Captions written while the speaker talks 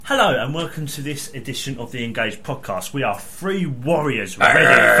Hello and welcome to this edition of the Engaged podcast. We are three warriors ready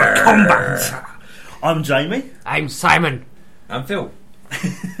for combat. I'm Jamie. I'm Simon. I'm Phil.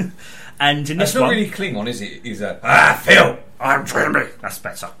 And in this That's not one, really Klingon, is it? Is a Phil. I'm Jamie. That's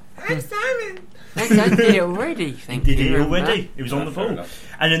better. I'm Simon. I did it already. Thank Did you. it already? It was on the fair ball. enough.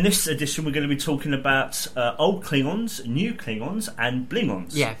 And in this edition, we're going to be talking about old Klingons, new Klingons, and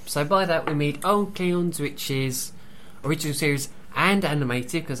Blingons. Yeah, so by that we mean old Klingons, which is original series and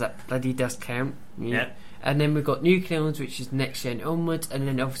animated, because that bloody does count. Yeah. And then we've got new Klingons, which is next gen onwards, and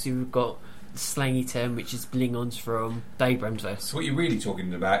then obviously we've got the slangy term, which is Blingons from Abrams verse. So what you're really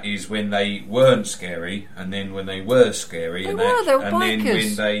talking about is when they weren't scary, and then when they were scary, They and, were then bikers.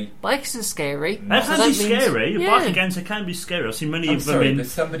 when they... Bikers are scary. They So can be that means- scary. yeah. Bike against it can be scary. I've seen many I'm of them sorry, in... but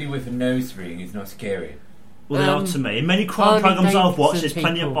somebody with a nose ring is not scary. Well, they are to me. In many crime Harley programmes I've watched, Davidson there's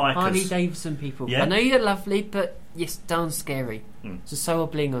plenty of people. bikers. Harley Davidson people. Yeah. I know you're lovely, but yes, darn scary. Mm. So are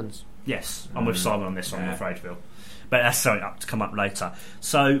Blingons. Yes, I'm with Simon on this one, I'm Yeah. afraid, Phil. But that's something to come up later.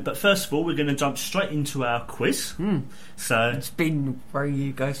 So, but first of all, we're going to jump straight into our quiz. So, It's been where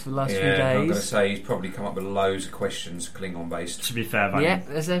you guys for the last few Yeah, I'm going to days. say he's probably come up with loads of questions Klingon based. to be fair, mate. Yeah,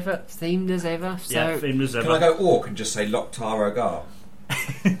 as ever, themed as ever. So Yeah, theme as Can ever. I go orc and just say Loktar Ogar?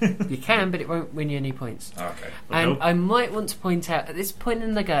 you can, but it won't win you any points. Okay. And Cool. I might want to point out at this point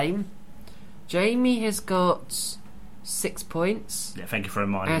in the game, Jamie has got 6 points Yeah, thank you for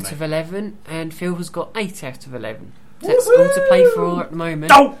reminding out me. of 11, and Phil has got 8 out of 11. So that's all to play for at the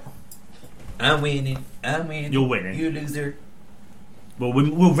moment. Oh! I'm winning. I'm winning. You're winning. You loser. Well,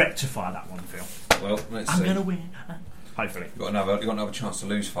 we'll rectify that one, Phil. Well, let's I'm see. going to win. Hopefully. You've got another chance to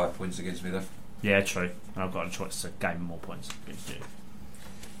lose 5 points against me, though. Yeah, true. And I've got a choice to gain more points against you.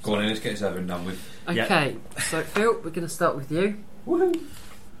 Go on, then, let's get this over and done with. Okay, so Phil, we're going to start with you. Woohoo!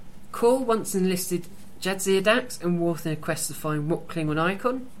 Core once enlisted Jadzia Dax and war in a quest to find what Klingon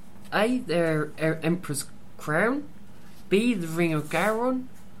icon? A. Their Emperor's crown. B. The Ring of Gowron.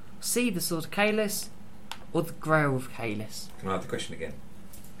 C. The Sword of Kalis. Or the Grail of Kalis. Can I have the question again?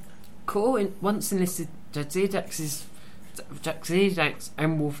 Core once enlisted Jadzia Dax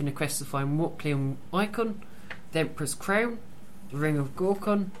and war in a quest to find what Klingon icon? The Emperor's crown. The Ring of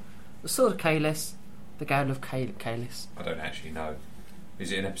Gorkon. The Sword of Kalis. The Gale of Kalis. I don't actually know.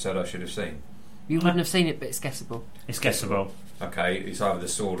 Is it an episode I should have seen? You wouldn't have seen it, but it's guessable. It's guessable. Okay, it's either the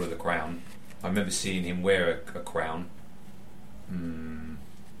sword or the crown. I remember seeing him wear a crown.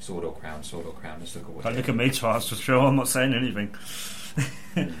 Sword or crown, sword or crown. Let's look at what. Don't look at me to answer, Phil. I'm not saying anything.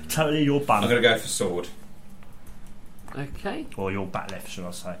 Totally your bum. I'm going to go for sword. Okay. Or your bat left, should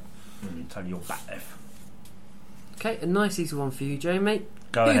I say. Totally your bat left. Okay, a nice easy one for you, Jamie.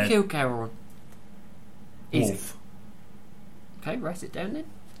 Go Who ahead. killed Gowron? Easy. Wolf. Okay, write it down then.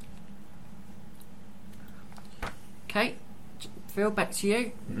 Okay, Phil, back to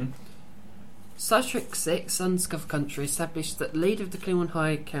you. Mm-hmm. Star Trek 6, Undiscovered Country, established that the leader of the Klingon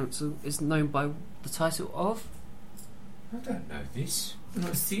High Council is known by the title of... I don't know this. I've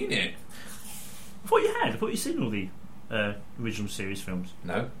not seen it. I thought you had. I thought you'd seen all the original series films.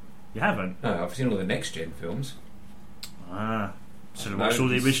 No, You haven't? no. I've seen all the next gen films. Ah. Should have No, watched all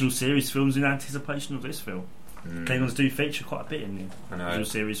the this- original series films in anticipation of this film. Klingons do feature quite a bit in the I know. original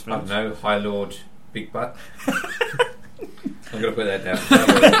series I don't films. know. High Lord Big Butt. I'm going to put that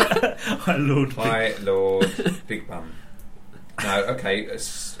down. My lord. High Lord Big Bum. No, okay.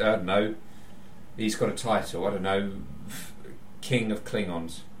 No. He's got a title. I don't know. King of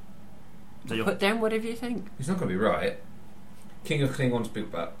Klingons. So you're- Put down whatever you think. He's not going to be right. King of Klingons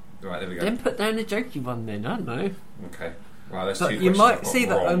Big Butt. Right, there we go. Then put down a jokey one then, I don't know. Okay. Well, that's But two you questions might I've got see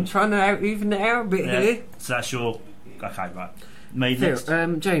that wrong. I'm trying to even it out a bit yeah. here. So that's your. Okay, right. Me Phil,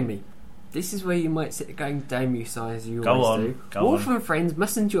 next. Jamie, this is where you might sit going, damn you, Si, as you Go always on, do. go Wolf on. and friends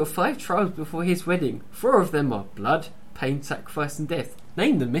must endure 5 trials before his wedding. 4 of them are blood, pain, sacrifice, and death.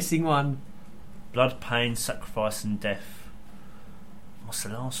 Name the missing one. Blood, pain, sacrifice, and death. What's the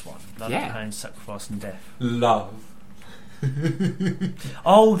last one? Blood, Yeah. pain, sacrifice, and death. Love.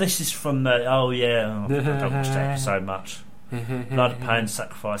 Oh, this is from. Oh, yeah. Oh, I don't watch that episode much. Blood, pain,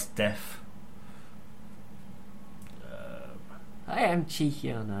 sacrifice, death. I am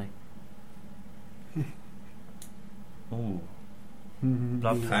cheeky, aren't I? Ooh.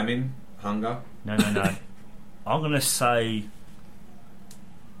 Blood, Famine. Hunger. No. I'm going to say.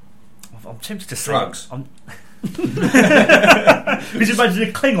 I'm tempted to say. Drugs. Could you imagine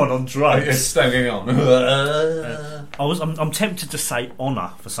a Klingon on drugs? It's still going on. I'm tempted to say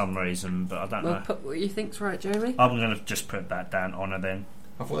honour for some reason, but I don't Well, know. put what you think's right, Jamie. I'm going to just put that down, honour then.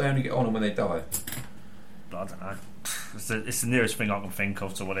 I thought they only get on when they die. But I don't know. It's the nearest thing I can think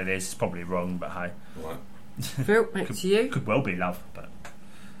of to what it is. It's probably wrong, but hey. Right. Phil, back to you. Could well be love, but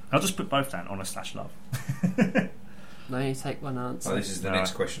I'll just put both down, honor/love. No, you take one answer. Oh, this is the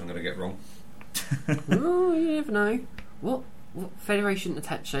next question I'm going to get wrong. Oh, you never know. What Federation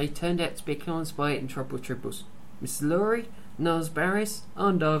attaché turned out to be a Klingon spy in trouble with Tribbles? Mr. Laurie, Niles Barris,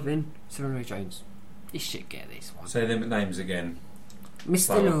 Arn Darwin, Cyrano Jones. You should get this one. Say them names again.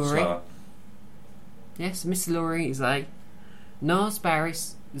 Mr. Laurie. Slower. Yes, Mr. Laurie is A. Niles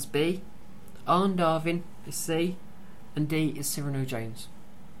Barris is B. Arn Darwin is C. And D is Cyrano Jones.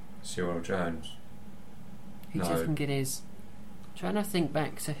 Cyrano Jones. Who do you think it is? Trying to think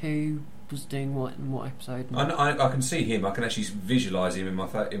back to who was doing what in what episode. I can see him. I can actually visualise him in my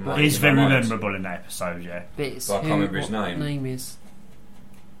He's in very my mind. memorable in that episode, yeah. But it's But I can't remember his name. Name is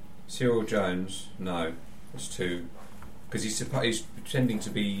Cyril Jones. No, that's two. Because he's pretending to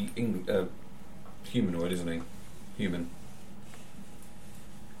be humanoid, isn't he? Human.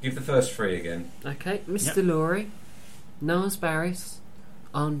 Give the first three again. okay. Mr. Laurie, Niles Barris,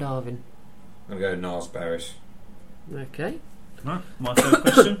 Arn Darwin. I'm going to go Niles Barris. Okay. Right, my third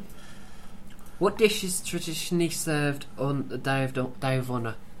question. What dish is traditionally served on the Day of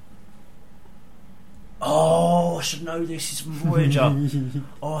Honour? Oh, I should know this. It's Voyager.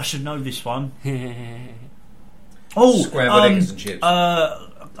 Oh, I should know this one. Oh, Scrambled eggs and chips.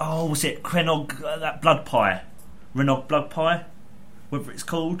 was it Krenog, that blood pie? Renog blood pie? Whatever it's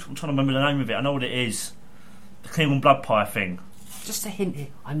called. I'm trying to remember the name of it. I know what it is. The Klingon blood pie thing. Just a hint here.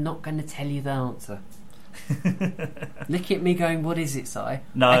 I'm not going to tell you the answer. Look at me going, what is it, Si?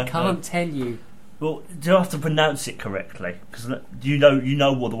 No, I can't tell you. Well, do I have to pronounce it correctly? Because you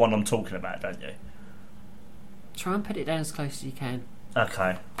know what the one I'm talking about, don't you? Try and put it down as close as you can.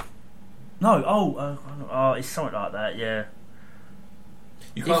 Okay. No, it's something like that, yeah.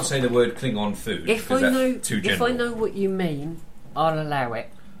 You can't say the word Klingon food If because I that's know, too general. if I know what you mean, I'll allow it.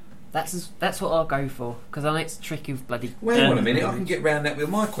 That's what I'll go for because I know it's tricky with bloody. Wait on a minute, I can get round that with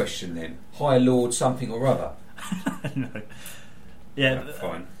my question then. High Lord something or other. No. Yeah,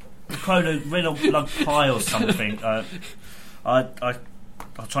 Fine. Renog blood pie or something. I'm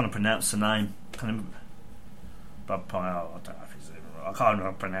trying to pronounce the name. Blood pie. I don't know if it's I can't remember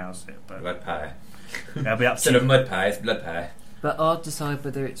how to pronounce it, but Blood pie. I'll be up Instead to of mud pie, it's blood pie. But I'll decide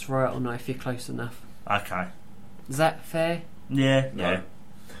whether it's right or not if you're close enough. Okay. Is that fair? Yeah. No. Yeah.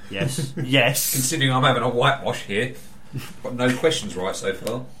 Yes. Yes. Considering I'm having a whitewash here, got no questions right so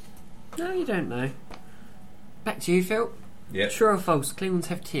far. No, you don't know. Back to you, Phil. Yeah. True or false? Klingons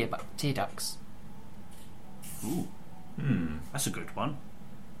have tear ducts. Ooh, that's a good one.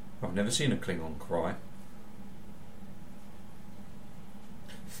 I've never seen a Klingon cry.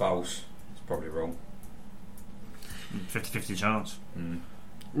 False. It's probably wrong. 50-50 chance.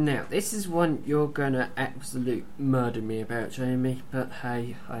 Now, this is one you're gonna absolute murder me about, Jamie. But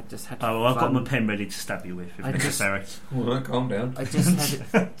hey, I just had. Oh, well, I've got fun. my pen ready to stab you with if necessary. Alright, calm down. I just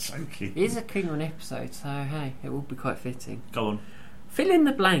had it. Joking. It is a Klingon episode, so hey, it will be quite fitting. Go on. Fill in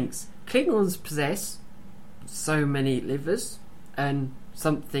the blanks. Klingons possess so many livers and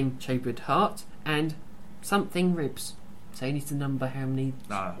something chambered heart and something ribs. So you need to number how many.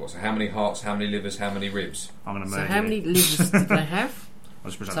 No, So how many hearts, how many livers, how many ribs? I'm going to So murder how you. many livers do they have? I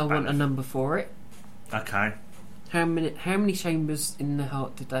So I want a number for it. Okay. How many chambers in the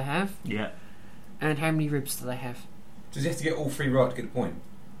heart did they have? Yeah. And how many ribs do they have? Does he have to get all three right to get the point?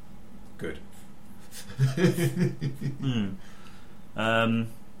 Good.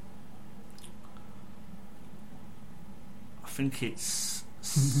 I think it's.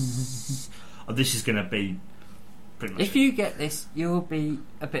 Oh, this is going to be pretty much. If you get this, you'll be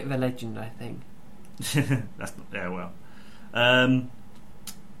a bit of a legend, I think. That's not. Yeah, well.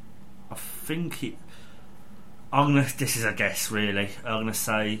 I think it. I'm gonna. This is a guess, really. I'm gonna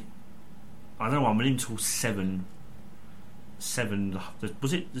say. I don't know. I'm leaning towards 7. 7.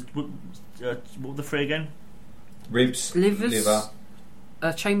 Was it? What were the three again? Ribs, Livers,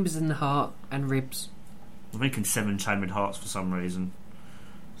 liver. chambers in the heart, and ribs. I'm thinking 7 chambered hearts for some reason.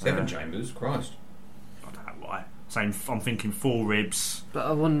 7 chambers, Christ. I don't know why. I'm thinking 4 ribs But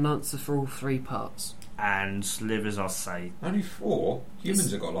I want an answer for all 3 parts. and livers. I'll say. Only 4?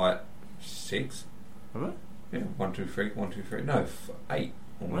 Humans have got like 6. Have they? Yeah, 1, 2, 3, 1, 2, 3. No, 8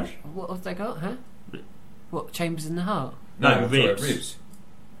 almost. What have they got, huh? What, chambers in the heart? No, I'm talking about ribs. ribs.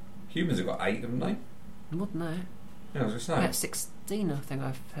 Humans have got 8, haven't they? More than that. Yeah, I was going to say. About 16, I think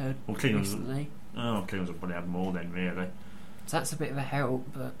I've heard Well, Klingons. recently. Oh, Klingons will probably have more then, really. So that's a bit of a help,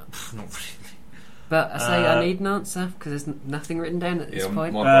 but Not really. I say I need an answer because there's nothing written down at this Yeah,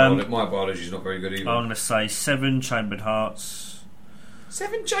 point. my biology's not very good either. I'm going to say 7 chambered hearts.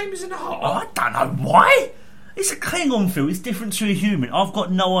 7 chambers in a heart? Oh, I don't know why. It's a Klingon feel. It's different to a human. I've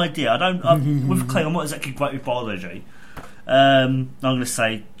got no idea. With Klingon, I'm not exactly great with biology. I'm going to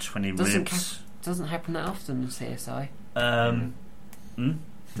say 20 Doesn't ribs. Doesn't happen that often in CSI.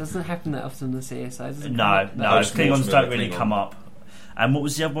 Doesn't happen that often in CSI. Doesn't No. Klingons don't really Klingon. come up. And what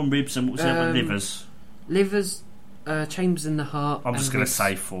was the other one? Ribs, and what was the other one? Livers. Livers, chambers in the heart. I'm just and going to ribs.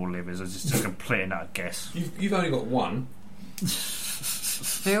 say 4 livers. I'm just completing that guess. You've only got one.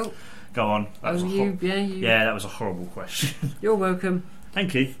 Phil, Go on. That was yeah, that was a horrible question. You're welcome.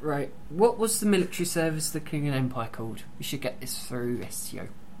 Thank you. Right, what was the military service of the Klingon Empire called? You should get this through STO.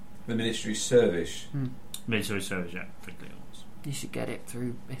 The military service. Military service, yeah, for Klingons. You should get it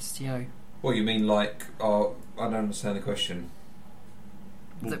through STO. What you mean, like? Oh, I don't understand the question.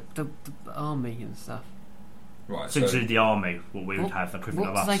 The army and stuff. Right. Essentially, the army, what we would have, the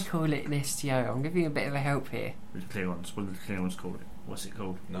equivalent What of do us. they call it in STO? I'm giving you a bit of a help here. The Klingons. What do the Klingons call it? What's it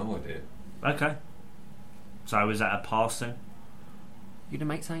called? No idea. Okay. So is that a pass then? You gonna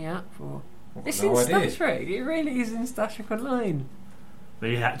make something up? Or I've it's got no in idea. Star Trek. It really is in Star Trek Online.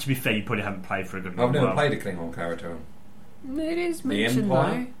 But to be fair, you probably haven't played for a good I've never while. played a Klingon character. It is The mentioned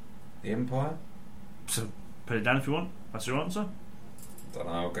Empire? The Empire? So put it down if you want. That's your answer. Don't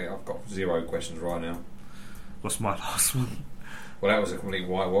know. Okay, I've got 0 questions right now. What's my last one? Well, that was a complete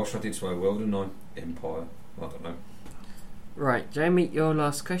whitewash. I did so well, didn't I? Empire. I don't know. though. Right, Jamie, your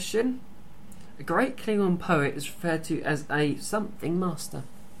last question. A great Klingon poet is referred to as a something master.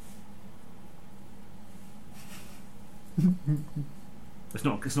 It's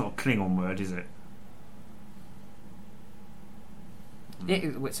not a Klingon word, is it?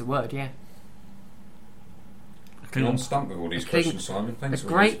 It's a word, yeah. A You're on Klingon. stump with all these A Kling- questions, Simon. A Thanks for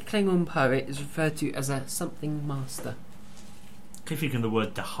great Klingon poet is referred to as a something master. I keep thinking the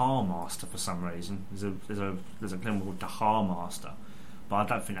word Dahar Master for some reason. There's a Klingon called Dahar Master, but I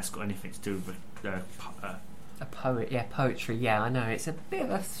don't think that's got anything to do with A poet, yeah, poetry, yeah, I know. It's a bit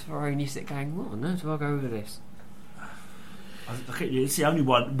of a thrown. You sit going, what on earth do I go with this? It's the only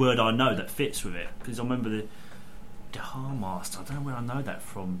one word I know that fits with it, because I remember the Dahar Master. I don't know where I know that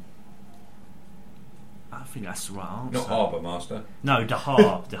from. I don't think that's the right answer. Not Harbour Master. No,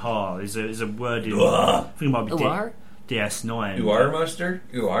 Dahar. Dahar is a word in. I think it might be Uar? DS9. Uar Master?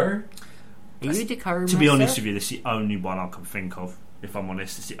 Uar? To be honest with you, this is the only one I can think of. If I'm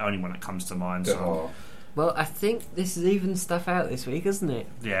honest, it's the only one that comes to mind. So, Dahar. Well, I think this is even stuff out this week, isn't it?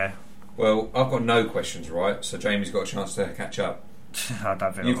 yeah, Well, I've got no questions right, so Jamie's got a chance to catch up. I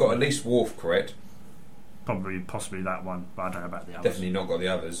don't think You've got at least Worf correct. possibly that one, but I don't know about the others. Definitely not got the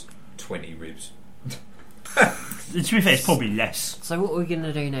others. 20 ribs. To be fair, it's probably less. So what are we going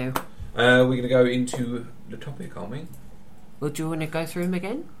to do now? We're going to go into the topic, aren't we? Well, do you want to go through them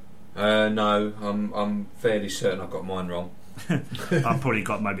again? No, I'm fairly certain I've got mine wrong. I've probably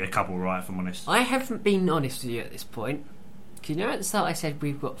got maybe a couple right, if I'm honest. I haven't been honest with you at this point. 'Cause you know at the start I said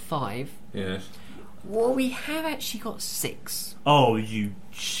we've got 5. Yes. Well, we have actually got 6. Oh, you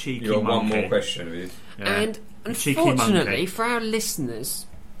cheeky You've got one monkey. more question of you. Yeah. And You cheeky unfortunately monkey. for our listeners,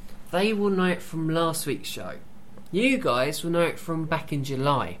 they will know it from last week's show. You guys will know it from back in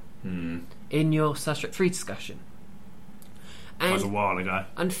July in your Star Trek 3 discussion. That was a And while ago.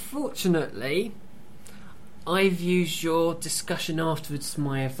 unfortunately, I've used your discussion afterwards to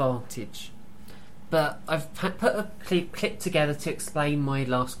my advantage. But I've put a clip together to explain my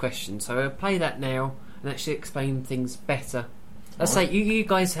last question. So I'll play that now and actually explain things better. I say you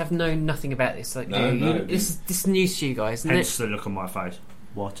guys have known nothing about this. Like, No, no. this is news to you guys, isn't Hence it? the look on my face.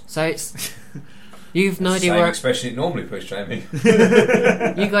 What? So it's you've no idea Same where expression it normally puts Jamie.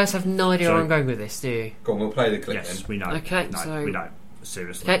 you guys have no idea where Sorry. I'm going with this, do you? Go on, we'll play the clip Yes, then. we know. Okay, no, so- we don't.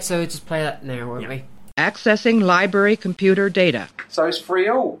 Seriously. Okay, so we'll just play that now, won't Yeah. we? Accessing library computer data. So it's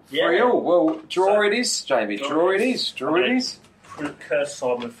 3-all. Yeah. 3-all. Well, draw So- it is, Jamie. Draw it is. Draw it is. Curse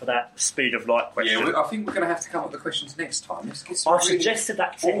Simon for that speed of light question. Yeah, I think we're going to have to come up with the questions next time. Let's get some I really- suggested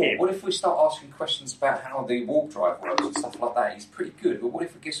that to Oh, him. what if we start asking questions about how the warp drive works and stuff like that? He's pretty good, but what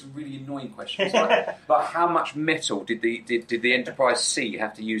if we get some really annoying questions like how much metal did the Enterprise C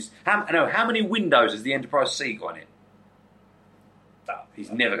have to use? How many windows has the Enterprise C got in it?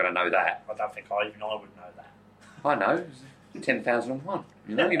 He's never going to know that. I don't think I would know that. I know. 10,001.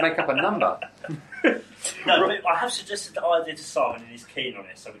 You know, you make up a number. No, but I have suggested the idea to Simon, and he's keen on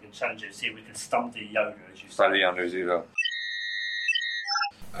it, so we can challenge it and see if we can stump the Yoda, as you say. So the under is either.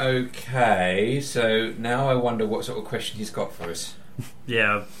 Okay, so now I wonder what sort of question he's got for us.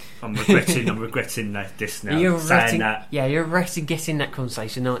 Yeah, I'm regretting this now. You're saying regretting, that. yeah, you're regretting getting that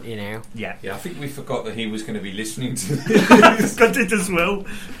conversation, aren't you now? Yeah. Yeah, I think we forgot that he was going to be listening to I did as well.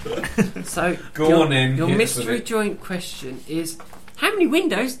 So Go on then, Your hit us with mystery it. joint question is: how many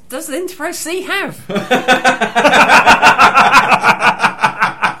windows does the Enterprise C have?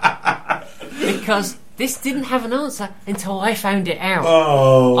 Because This didn't have an answer until I found it out.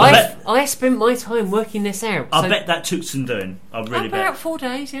 Oh, I spent my time working this out. I bet that took some doing. I really bet. About 4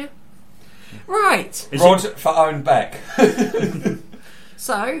 days, yeah. Right. Rod for own back.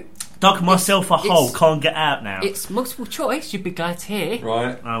 So, dug myself a hole, can't get out now. it's multiple choice, you'd be glad to hear.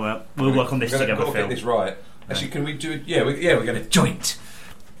 Right. Oh well, we'll work on this together, We've got to Phil. get this right. Actually, can we do it? Yeah, we're going to joint.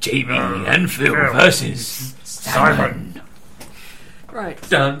 Jamie and Phil Phil versus Simon. Right.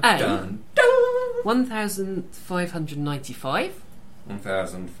 Dun, A. dun, dun. 1,595.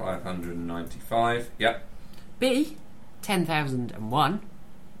 1,595. Yep. B. 10,001.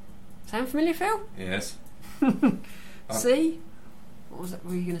 Sound familiar, Phil? Yes. C. What was that?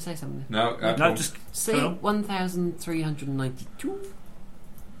 Were you going to say something? No. No, just C. 1,392.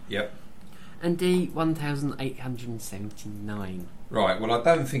 Yep. And D. 1,879. Right. Well, I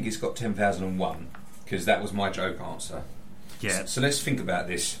don't think it's got 10,001 because that was my joke answer. yeah. So let's think about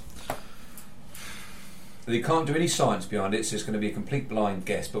this. You can't do any science behind it, so it's going to be a complete blind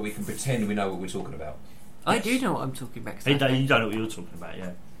guess. But we can pretend we know what we're talking about. I do know what I'm talking about. 'cause You I don't, know. you don't know what you're talking about,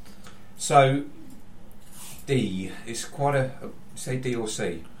 yeah. So D. It's quite a say D or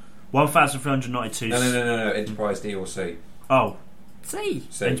C. 1,392. No. Enterprise D or C. Oh, C.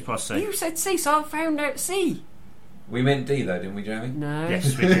 C. Enterprise C. You said C, so I found out C. We meant D though, didn't we, Jamie? No.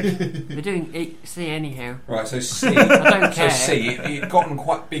 Yes, we did. We're doing C anyhow. Right. So C. I don't So care. C. It had gotten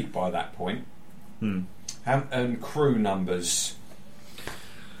quite big by that point. Hmm. And crew numbers.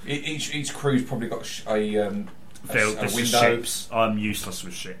 Each crew's probably got a Phil, this is window. ships. I'm useless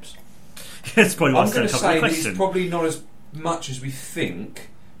with ships. It's probably I'm what's going going to to come say to the that it's question. probably not as much as we think,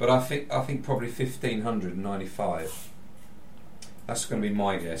 but I think probably 1,595. That's going to be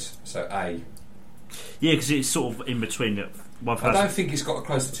my guess. So A. Yeah, because it's sort of in between I 1,000. don't think it's got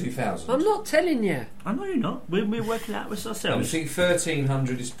close to 2,000. I'm not telling you. I know you're not. We're working out with I ourselves. think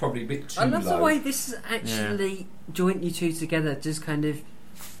 1,300 is probably a bit too I love low. the way this is actually joint you two together. Just kind of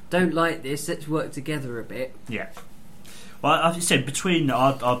don't like this. Let's work together a bit. Yeah. Well, I've said between.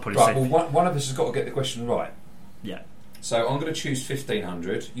 I'd probably Right, say. well, one of us has got to get the question right. Yeah, So I'm going to choose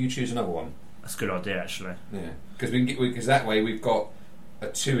 1,500. You choose another one. that's a good idea actually. Yeah, because that way we've got a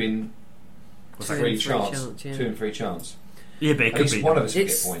 2 in What's Two that? 3 in three chance. chance, yeah. 2 in 3 chance. Yeah, but it At could least be. one of us could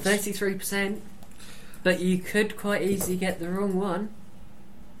It's get points. 33%, but you could quite easily get the wrong one.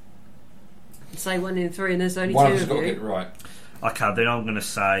 Say 1 in 3, and there's only One of 2 us has of got to you. get it right. Okay, then I'm going to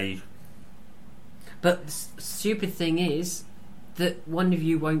say. But the stupid thing is that one of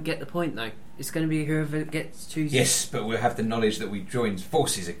you won't get the point, though. It's going to be whoever gets chooses. Yes, but we'll have the knowledge that we joined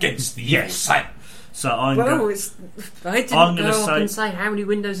forces against the Yes. evil Satan. So I'm. Well, Go- I didn't I'm go gonna up say- and say how many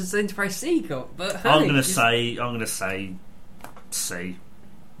windows has Enterprise C got, but hey, I'm going to just- say. I'm going to say. C.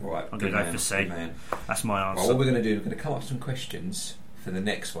 Right, I'm good gonna go man, for C. good man. That's my Well, answer. what we're going to do, we're going to come up with some questions for the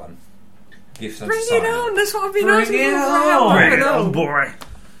next one. Give some Bring to it Simon. on! That's what I've been Bring asking it for. on! Bring it on, boy.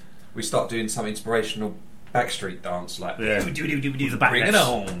 We start doing some inspirational backstreet dance like Yeah. The backless. Bring it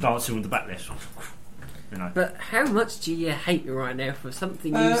on. Dancing with the backless. You know. But how much do you hate me right now for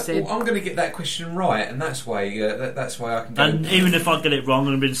something you said? Well, I'm going to get that question right, and that's why that's why I can go. And even if I get it wrong, I'm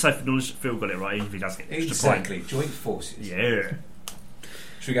going to be safe and knowledge that Phil got it right, even if he does get the extra point. Exactly, joint forces. Yeah.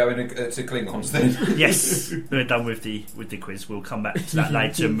 Should we go to Klingons then? Yes, we're done with the quiz. We'll come back to that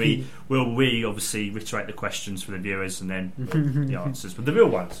later, and we obviously reiterate the questions for the viewers, and then the answers with the real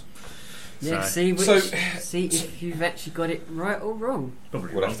ones. Yeah, So- see if you've actually got it right or wrong.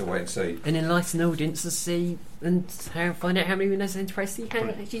 Probably We'll wrong. have to wait and see. An enlightened audience to see and find out how many windows Enterprise C has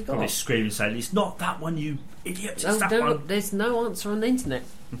actually Probably got. screaming saying, "It's not that one, you idiot! It's Oh, that no, one." there's no answer on the internet.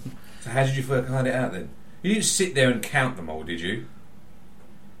 So how did you find it out then? You didn't sit there and count them all, did you?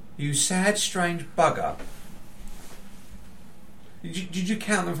 You sad, strange bugger. Did you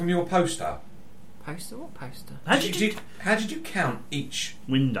count them from your poster? Poster? What poster? How did you How did you count each?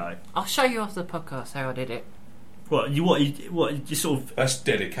 window? I'll show you after the podcast how I did it. What you sort of That's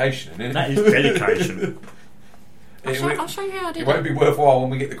dedication, isn't it? that is dedication. I'll show you how I did It it. won't be worthwhile when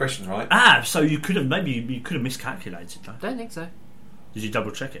we get the question right. So you could have miscalculated though. Don't think so. Did you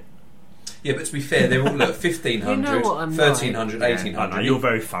double check it? Yeah, but to be fair, they're all at 1,500, You know what I'm 1,300, I 1,800. know, you're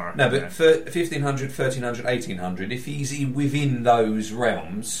very thorough. No, but Yeah. for 1,500, 1,300, 1,800, if he's within those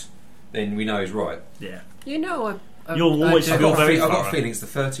realms, then we know he's right. Yeah. You know I You're always- do- I've You're got, very I've got thorough. a feeling it's the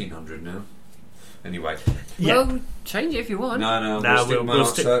 1,300 now. Anyway. Yeah. Well, change it if you want. No, No, we'll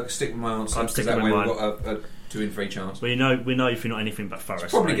stick with my answer. I'm 'cause sticking that with way mine. we've got a 2 in 3 chance. We know if you're not anything but thorough.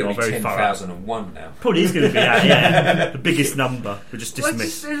 It's probably so going to you're be very thorough. 10,001 now. Probably is going to be that, yeah. The biggest number. We just Well,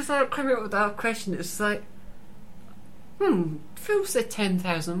 dismiss. it's like coming up with that question. It's like, Phil said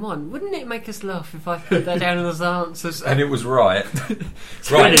 10,001. Wouldn't it make us laugh if I put that down as answers? And it was right.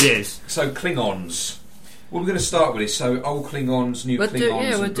 Right. It is. So Klingons. Well, we're going to start with this. So, old Klingons, new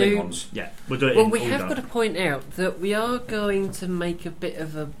Klingons, and Blingons. Yeah, we'll do it. Well, in we order. have got to point out that we are going to make a bit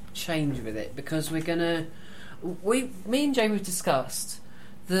of a change with it because we're going to. Me and Jamie have discussed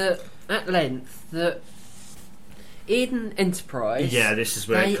that at length that in Enterprise. Yeah, this is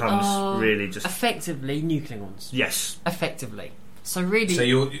where it comes really just effectively new Klingons. Yes, effectively. So really,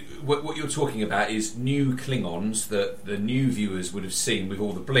 so what you're talking about is new Klingons that the new viewers would have seen with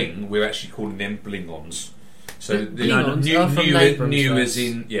all the bling. We're actually calling them Blingons. So the Blingons are from new as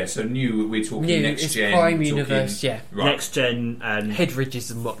in so new. We're talking new next is gen, Prime Universe, right. Next gen and head ridges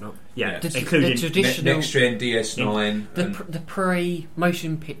and whatnot. Yeah, including the traditional next gen DS9, the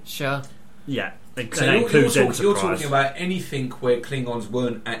pre-motion picture. Yeah. So you're talking about anything where Klingons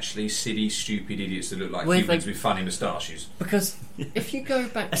weren't actually silly, stupid idiots that look like humans with funny moustaches. Because if you go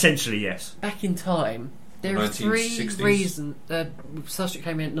back, essentially, yes, back in time, there are 3 reasons. Star Trek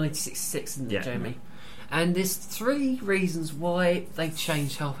came in 1966, isn't it, Jamie? And there's 3 reasons why they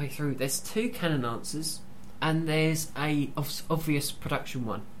changed halfway through. There's 2 canon answers, and there's a obvious production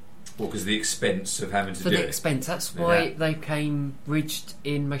one. Well, because the expense of having to for do the it. expense. That's why they came ridged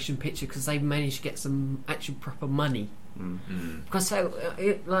in motion picture because they managed to get some actual proper money. Mm-hmm. Because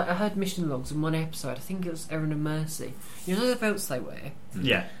like I heard mission logs in one episode. I think it was Erin and Mercy. You know the belts they wear.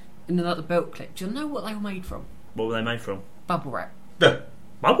 Yeah. And like the belt clip. Do you know what they were made from? What were they made from? Bubble wrap.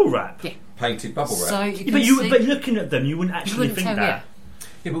 Bubble wrap. Yeah. Painted bubble wrap. So but looking at them, you wouldn't actually think that.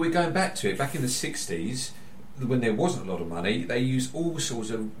 Yeah, but we're going back to it. Back in the 60s. When there wasn't a lot of money, they used all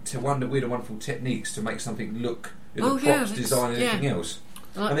sorts of weird and wonderful techniques to make something look props, design, and everything else.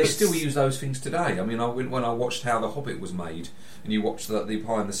 And they still use those things today. I mean, when I watched how The Hobbit was made, and you watch the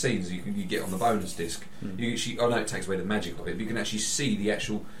behind the scenes, you get on the bonus disc. You actually, I know it takes away the magic of it, but you can actually see the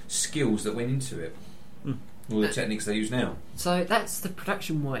actual skills that went into it, all the techniques they use now. So that's the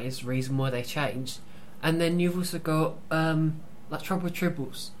production-wise reason why they changed. And then you've also got like Trouble with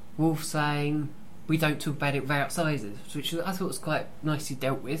Tribbles, Wolf saying, we don't talk about it with outsiders, which I thought was quite nicely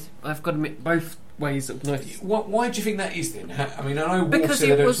dealt with. I've got to admit, both ways of nice. Why do you think that is then? I mean, I know Wolf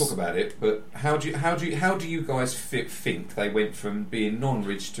said they don't talk about it, but how do you guys think they went from being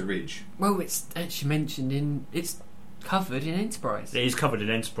non-ridge to ridge? Well, it's actually mentioned it's covered in Enterprise. It is covered in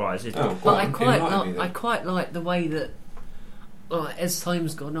Enterprise. But I quite like the way that, as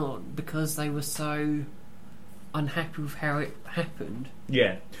time's gone on, because they were so unhappy with how it happened.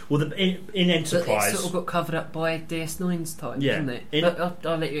 Yeah. Well, in Enterprise, it sort of got covered up by DS9's time, yeah, didn't it?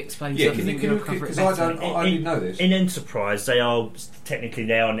 I'll let you explain. Yeah, because I didn't know this. In Enterprise, they are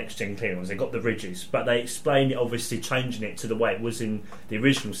next gen Klingons. They got the ridges, but they explain it, obviously changing it to the way it was in the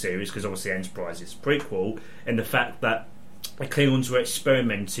original series, because obviously Enterprise is prequel, and the fact that the Klingons were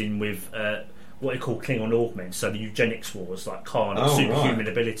experimenting with what they call Klingon augments, so the eugenics wars, like Khan and superhuman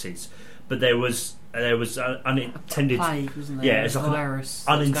abilities. But there was unintended plague, wasn't there? it's like virus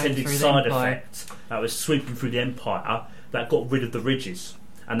unintended side effect that was sweeping through the Empire that got rid of the ridges,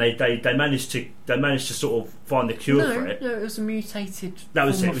 and they managed to sort of find the cure for it. No, it was a mutated form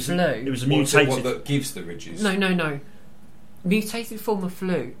of flu. It was a mutated one that gives the ridges. No, mutated form of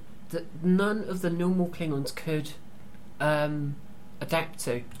flu that none of the normal Klingons could adapt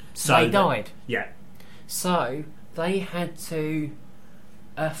to. So they died. Yeah. So they had to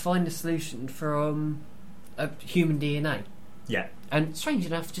find a solution from human DNA. Yeah. And strange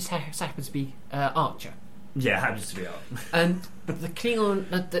enough, just happens to be Archer. Yeah, it happens to be Archer. And the Klingon,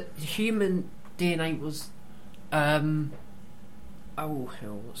 the human DNA was,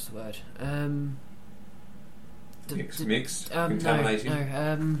 what's the word? Mixed, contaminated.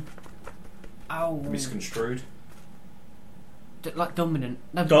 Misconstrued. Like dominant.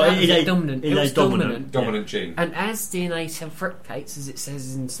 No, dominant. It was dominant. Dominant gene. And as DNA self-replicates, as it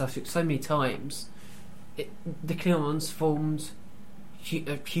says in stuff so many times, the Klingons formed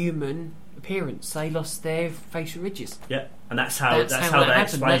a human appearance. They lost their facial ridges. Yeah, and that's how they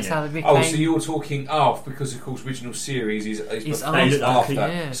explain it. How they became, so you're talking because of course original series is after.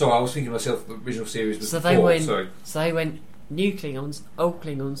 Yeah. So I was thinking to myself the original series was before. They went new Klingons, old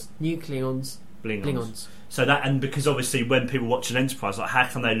Klingons, new Klingons, Blingons. So that, and because obviously when people watch an Enterprise, like how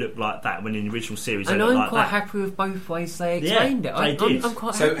can they look like that when in the original series they look like that? And I'm quite happy with both ways they explained it. I'm quite happy with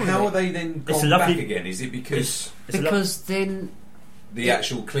it. So how are they then gone back again? Is it because then the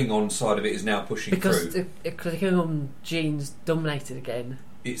actual Klingon side of it is now pushing through? Because the Klingon genes dominated again.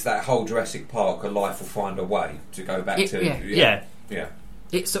 It's that whole Jurassic Park, a life will find a way to go back to. Yeah.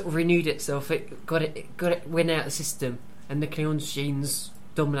 It sort of renewed itself. It went out of the system, and the Klingons genes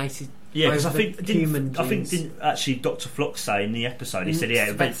dominated. Yeah, because I think genes. Didn't actually Dr. Flock say in the episode? He said, "Yeah,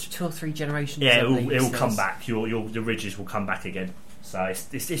 about 2 or 3 generations. Yeah, it will come back. Your ridges will come back again." So it's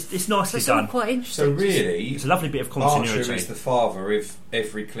nicely That's all done. quite interesting. So really, It's a lovely bit of continuity. Archer is the father of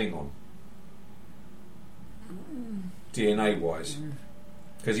every Klingon, DNA wise,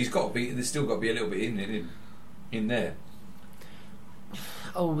 because he's got to be. There's still got to be a little bit in there.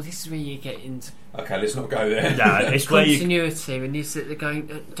 Oh, this is where you get into Okay, let's not go there. No, it's where you. continuity when you sit there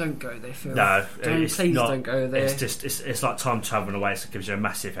going, "Don't go there, Phil. No, please don't go there." It's like time travelling away, so it gives you a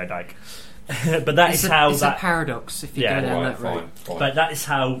massive headache. But that is how it's a paradox if you go down that route. Fine. But that is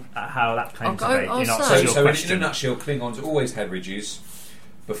how that came to be. I'll So So in a nutshell, Klingons always had ridges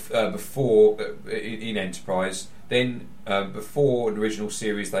before in Enterprise. Then before the original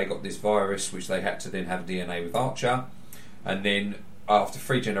series, they got this virus, which they had to then have DNA with Archer, and then after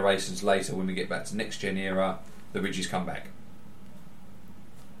 3 generations later, when we get back to next gen era, the ridges come back.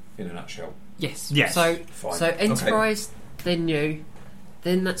 In a nutshell. Yes. Yes. So Fine. Enterprise, then new.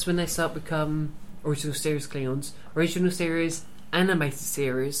 Then that's when they start become original series Klingons, original series, animated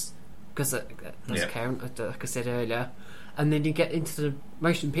series, because that does count, like I said earlier. And then you get into the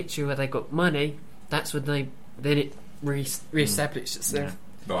motion picture where they got money. That's when it re-established itself. Yeah.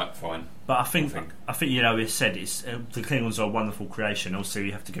 Right, fine. But I think we said it's the Klingons are a wonderful creation. Also,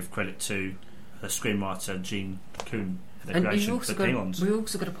 you have to give credit to the screenwriter Gene Kuhn for the creation of the Klingons. We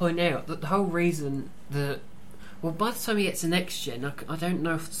also got to point out that the whole reason that. Well, by the time you get to next gen, I don't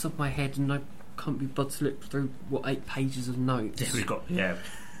know off the top of my head, and I can't be bothered to look through 8 pages of notes. Yeah, we've got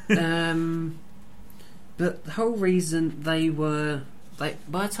But the whole reason by the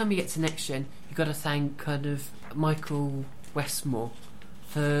time you get to next gen, you've got to thank kind of Michael Westmore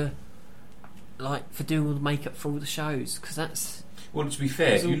for doing all the makeup for all the shows, because that's. Well, to be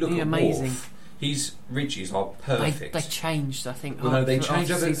fair, if you look at amazing. Worf, his ridges are perfect. They changed, I think. Well, no, they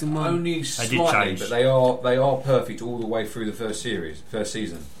changed after season 1. only slightly, but they are perfect all the way through the first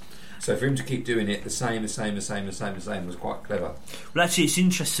season. So for him to keep doing it the same was quite clever. Well, actually, it's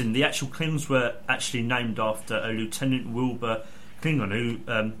interesting. The actual Klingons were actually named after a Lieutenant Wilbur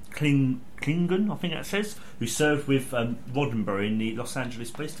Klingon, Klingon, I think that says, who served with Roddenberry in the Los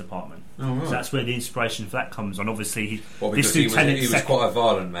Angeles Police Department. Oh, right. So that's where the inspiration for that comes on. Obviously, because he was quite a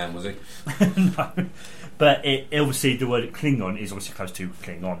violent man, was he? No. But obviously the word Klingon is obviously close to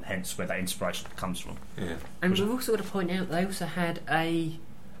Klingon, hence where that inspiration comes from. Yeah. And we've also got to point out they also had a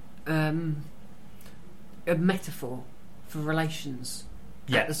metaphor for relations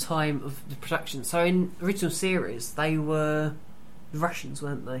at the time of the production. So in the original series, they were the Russians,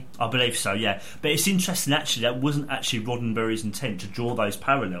 weren't they? I believe so, yeah. But it's interesting, actually, that wasn't actually Roddenberry's intent to draw those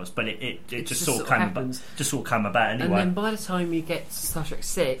parallels, but it just sort of came about anyway. And then by the time you get to Star Trek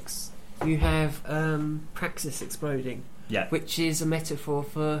 6, you have Praxis exploding, which is a metaphor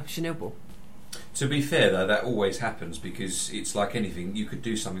for Chernobyl. To be fair, though, that always happens because it's like anything. You could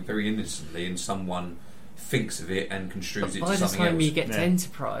do something very innocently and someone thinks of it and construes it to something else. By the time you get to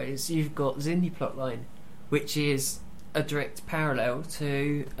Enterprise, you've got Xindi plotline, which is a direct parallel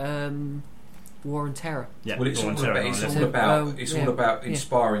to War and Terror. Yeah, well, it's all about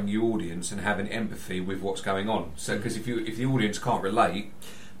inspiring the audience and having empathy with what's going on. So, because if the audience can't relate,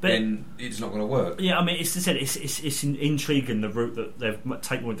 then it's not going to work. Yeah, I mean, it's intriguing the route that they've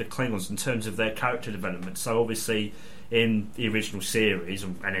taken with the Klingons in terms of their character development. So obviously, in the original series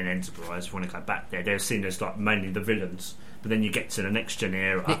and in Enterprise, if you want to go back there, they're seen as like mainly the villains. But then you get to the next gen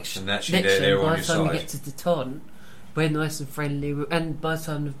era, and actually they're on your side. By the time you get to Deton, we're nice and friendly, and by the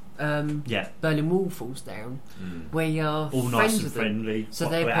time Berlin Wall falls down, we are all friends nice and with friendly. them. So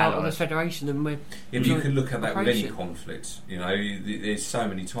they're part of the Federation, and we're. Yeah, but you can look at that with any conflict. You know, there's so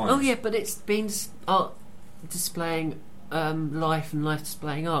many times. Oh yeah, but it's been art displaying life and life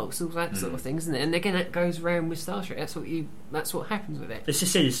displaying art, all that sort of thing, isn't it? And again, that goes around with Star Trek. That's what happens with it. It's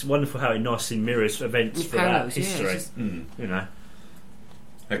just it's wonderful how it nicely mirrors events throughout history. You know.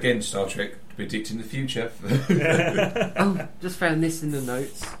 Again, Star Trek predicting the future. Oh, just found this in the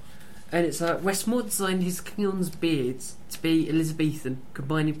notes. And it's like Westmore designed his Klingons' beards to be Elizabethan,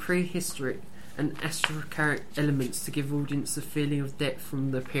 combining prehistoric and astrocaric elements to give audience a feeling of depth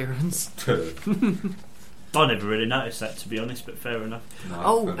from the appearance. I never really noticed that, to be honest, but fair enough.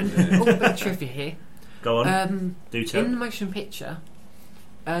 No, a bit of trivia here. Go on. Do tell. In the motion picture,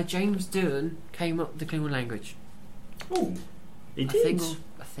 James Doohan came up with the Klingon language. Oh, he did?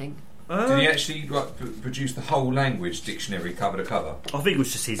 I think. Did he actually produce the whole language dictionary cover to cover? I think it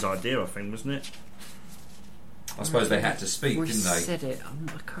was just his idea, wasn't it? I suppose they had to speak, didn't they? He said it. I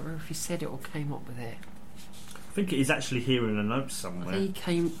can't remember if he said it or came up with it. I think it is actually here in the notes somewhere. I think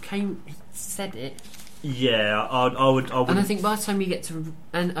he said it. Yeah, I would. And I think by the time you get to...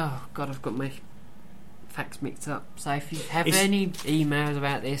 oh, God, I've got my facts mixed up. So if you have any emails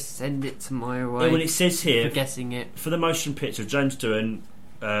about this, send it to my way. Well, it says here, for guessing it. For the motion picture, James Doohan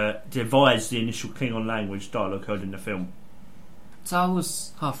devised the initial Klingon language dialogue heard in the film. So I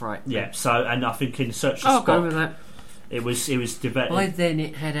was half right. Yeah. So, and I think in Search for I'll Spock, go with that. it was developed. By then,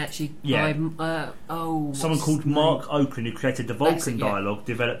 it had actually. Yeah. Someone called Mark Oaken, who created the Vulcan dialogue,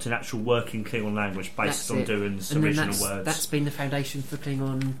 developed an actual working Klingon language based on Doohan's original words. That's been the foundation for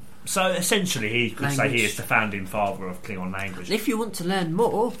Klingon. So essentially, he could say he is the founding father of Klingon language. If you want to learn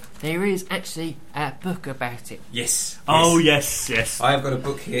more, there is actually a book about it. Yes. Oh yes. I have got a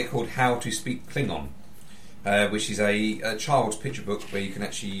book here called How to Speak Klingon, which is a child's picture book where you can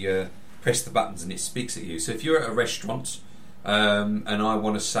actually press the buttons and it speaks at you. So if you're at a restaurant and I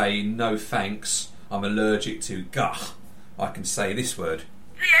want to say no thanks, I'm allergic to gah, I can say this word.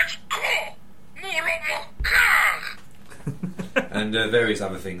 And various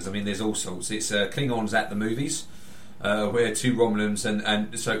other things. I mean, there's all sorts. It's Klingons at the movies, where two Romulans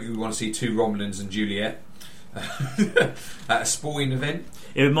and so you want to see two Romulans and Juliet at a sporting event.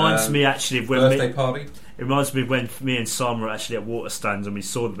 It reminds me actually of when birthday party. It reminds me of when me and Sam were actually at water stands and we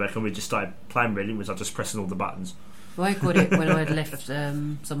saw the back and we just started playing really, was I just pressing all the buttons. Well, I got it when I had left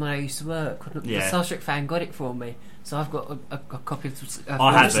someone I used to work. The Star Trek fan got it for me, so I've got a copy of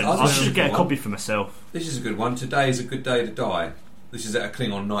I haven't. I should get a copy for myself. This is a good one. Today is a good day to die. This is at a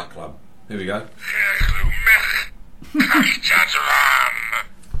Klingon nightclub. Here we go.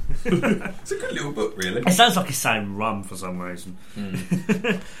 It's a good little book, really. It sounds like he's saying rum for some reason.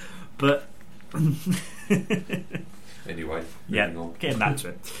 But anyway, on. Getting back to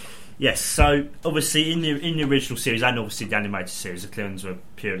it. Yes, so obviously in the original series and obviously the animated series, the Klingons were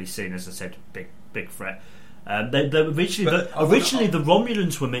purely seen, as I said, big threat. Originally the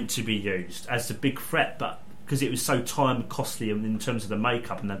Romulans were meant to be used as the big threat, but because it was so time costly in terms of the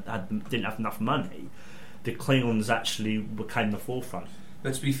makeup and they didn't have enough money, the Klingons actually became the forefront.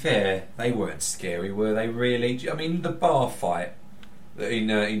 But to be fair, they weren't scary, were they? Really? I mean, the bar fight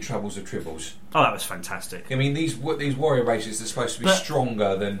in Troubles or Tribbles. Oh, that was fantastic. I mean, these warrior races are supposed to be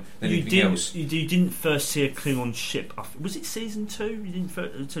stronger than anything else. You didn't first see a Klingon ship. Was it season 2? You didn't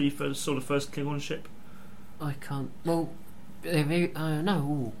until you first saw the first Klingon ship. I can't. Well,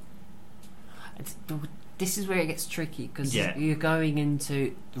 no. This is where it gets tricky because you're going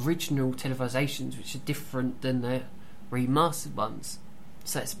into original televisations, which are different than the remastered ones.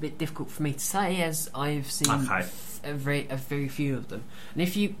 So it's a bit difficult for me to say, as I've seen a very few of them. And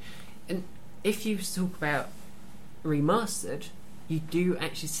if you talk about remastered, you do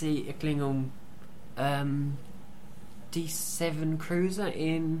actually see a Klingon D7 cruiser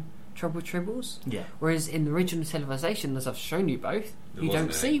in Tribbles. Yeah. Whereas in the original televisation, as I've shown you both, you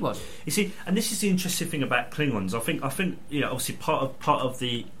don't see one. You see, and this is the interesting thing about Klingons. I think obviously part of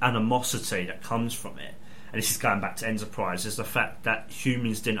the animosity that comes from it, and this is going back to Enterprise, is the fact that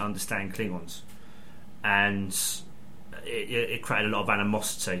humans didn't understand Klingons, and it created a lot of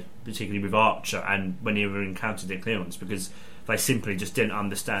animosity, particularly with Archer and when he encountered the Klingons, because they simply just didn't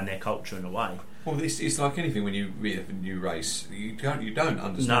understand their culture in a way. Well, it's like anything when you read a new race, you don't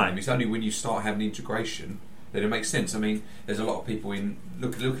understand them. It's only when you start having integration that it makes sense. I mean, there's a lot of people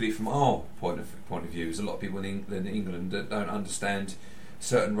look at it from our point of view. There's a lot of people in England that don't understand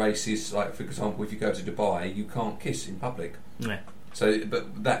certain races. Like, for example, if you go to Dubai, you can't kiss in public. Yeah. So,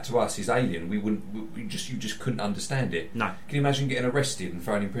 but that to us is alien. You just couldn't understand it. No. Can you imagine getting arrested and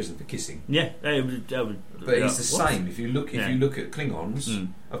thrown in prison for kissing? Yeah, but it's the same. If you look at Klingons,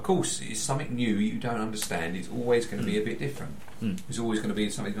 of course, it's something new you don't understand. It's always going to be a bit different. It's always going to be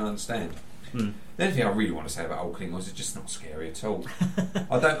something you don't understand. The only thing I really want to say about old Klingons is just not scary at all.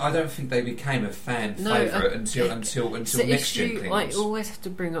 I don't think they became a fan favourite until next gen Klingons. I always have to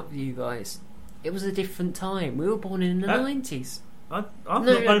bring up with you guys. It was a different time. We were born in the 90s. I've got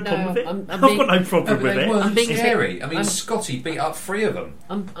no problem with it. I've got no problem with it. I'm being scary. I mean, Scotty beat up 3 of them.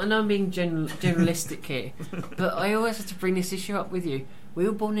 I know I'm being generalistic here, but I always have to bring this issue up with you. We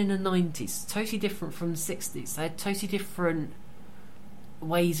were born in the 90s, totally different from the 60s. They had totally different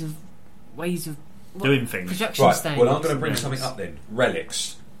ways of doing things. Production standards. Well, I'm going to bring something up then.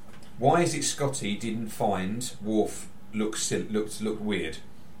 Relics. Why is it Scotty didn't find Worf looked weird?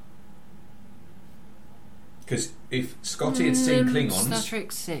 Because if Scotty had seen Klingons... Star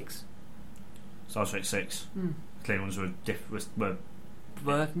Trek 6. Klingons were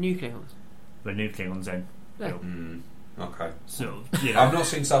new Klingons. Were new Klingons then. Yeah. Okay. So, I've not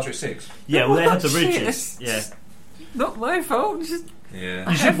seen Star Trek 6. Yeah, well, they had the ridges. Yeah. Not my fault. Yeah.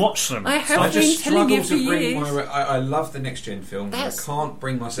 You should watch them. I have been telling you for years. I love the next gen films. I can't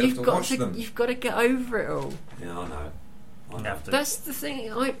bring myself to watch them. You've got to get over it all. Yeah, I know. That's the thing.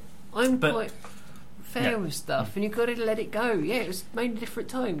 I'm quite fair with stuff, and you've got to let it go. Yeah, it was made a different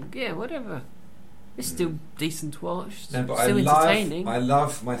time. Yeah, whatever. It's still decent to watch. No, but still entertaining. I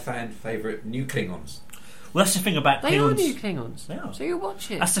love my fan favourite new Klingons. Well, that's the thing about Klingons. They are new Klingons. They are. So you watch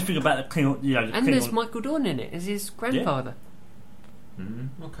it. That's the thing about the Klingon. You know, and there's Michael Dorn in it as his grandfather.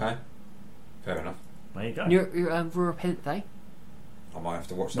 Okay, fair enough. There you go. You're revamped. I might have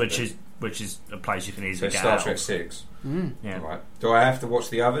to watch that. Which is a place you can easily get Star out Trek of. 6. Yeah. Right. Do I have to watch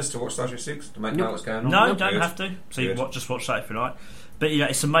the others to watch Star Trek 6 to make know what's going on? No, you Good. don't have to. So you just watch that if you like. But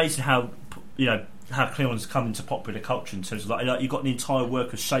it's amazing how how Klingons come into popular culture in terms of like you've got the entire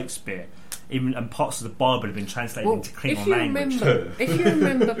work of Shakespeare, even and parts of the Bible have been translated into Klingon language. If you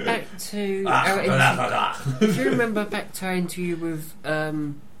remember back to our interview with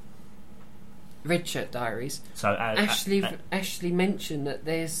Red Shirt Diaries, So Ashley mentioned that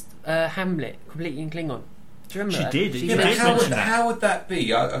there's Hamlet completely in Klingon. Do you remember She that? did. She Yeah, mentioned but that. How would that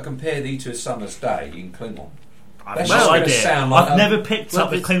be? I compare thee to a summer's day in Klingon. I've That's no just idea. sound like I've never picked up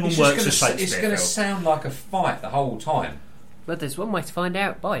the Klingon works of Shakespeare. It's going to sound like a fight the whole time. But there's one way to find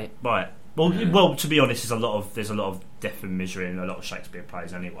out. Buy it. Right. Well, to be honest, there's a lot of death and misery in a lot of Shakespeare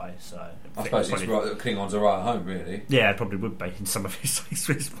plays anyway. So I suppose it's right that Klingons are right at home, really. Yeah, it probably would be in some of his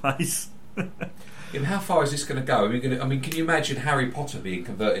Shakespeare's plays. Yeah, how far is this going to go? I mean, can you imagine Harry Potter being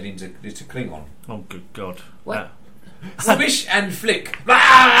converted into Klingon? Oh, good God! What? Swish and flick.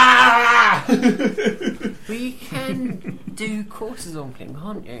 We can do courses on Klingon,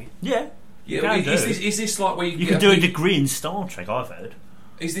 can't you? Yeah. Yeah, is this like where you can do a degree in Star Trek? I've heard.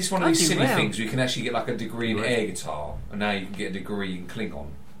 Is this one of these silly things where you can actually get like a degree in air guitar, and now you can get a degree in Klingon?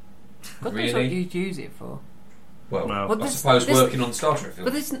 God knows what you'd use it for. Well, I suppose working on Star Trek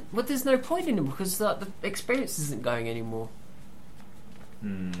films. But there's no point in it because the experience isn't going anymore.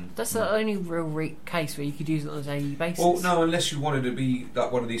 That's the only real case where you could use it on a daily basis. Well, no, unless you wanted to be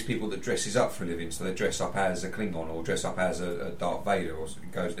like one of these people that dresses up for a living, so they dress up as a Klingon or dress up as a Darth Vader, or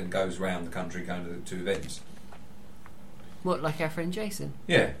goes around the country going to events. What, like our friend Jason?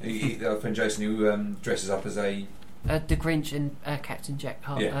 Yeah, our friend Jason who dresses up as the Grinch and Captain Jack.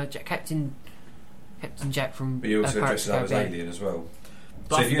 Captain Jack from. But he also Pirates dresses up as Alien as well.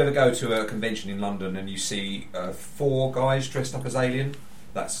 So if you ever go to a convention in London and you see 4 guys dressed up as Alien,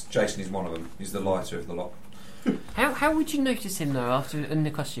 that's Jason is one of them. He's the lighter of the lot. How would you notice him though after in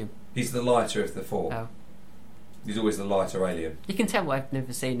the costume? He's the lighter of the 4. Oh. He's always the lighter alien. You can tell I've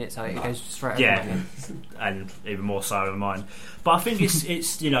never seen it, so it goes straight over Yeah, my head. and even more so than mine. But I think it's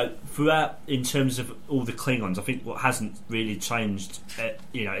throughout in terms of all the Klingons, I think what hasn't really changed.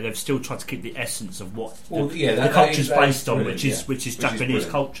 They've still tried to keep the essence of what the culture's based on, which is Japanese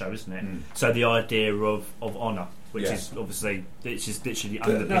culture, isn't it? So the idea of honour, which is obviously literally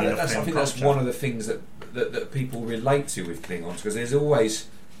underpinning of Klingon culture. I think that's one of the things that people relate to with Klingons, because there's always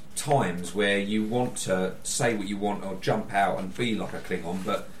times where you want to say what you want or jump out and be like a Klingon,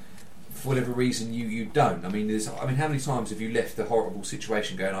 but for whatever reason you don't. I mean, how many times have you left a horrible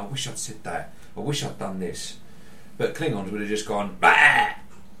situation going, I wish I'd said that, I wish I'd done this, but Klingons would have just gone, bah!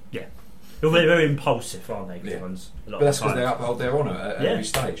 Yeah, they're very impulsive, aren't they, Klingons? But that's because they uphold their honour at every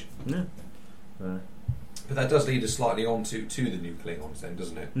stage. Yeah. But that does lead us slightly on to the new Klingons then,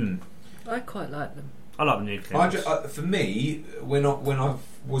 doesn't it? I quite like them. I like the new Klingons. For me, when I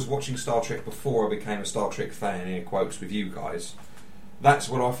was watching Star Trek before I became a Star Trek fan, in quotes with you guys, that's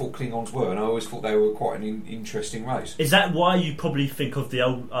what I thought Klingons were, and I always thought they were quite an interesting race. Is that why you probably think of the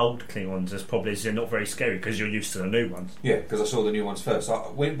old Klingons as probably as they're not very scary because you're used to the new ones? Yeah, because I saw the new ones first.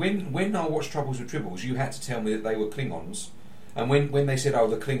 When I watched Troubles with Tribbles, you had to tell me that they were Klingons, and when they said,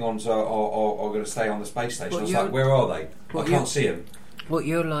 the Klingons are going to stay on the space station, I was like, where are they? I can't see them. What,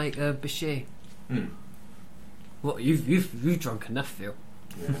 you're like Bashir? What, you've drunk enough, Phil?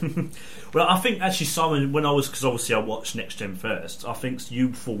 Yeah. Well, I think actually, Simon, because obviously I watched Next Gen first, I think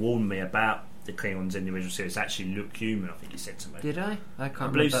you forewarned me about the Klingons in the original series actually look human. I think you said to me. Did I? I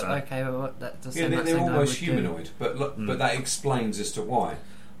can't believe remember. so. Okay, well, that does they're almost humanoid, but that explains as to why.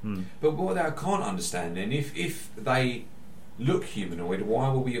 But what I can't understand then, if they look humanoid, why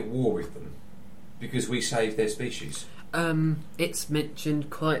were we at war with them? Because we saved their species. It's mentioned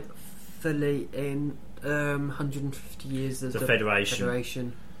quite fully in 150 years of the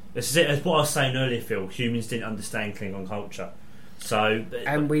Federation. This is it. As what I was saying earlier, Phil. Humans didn't understand Klingon culture,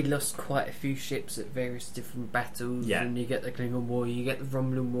 and we lost quite a few ships at various different battles. Yeah. And you get the Klingon War, you get the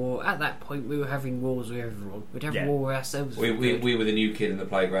Romulan War. At that point, we were having wars with everyone. We'd have war with ourselves. We were the new kid in the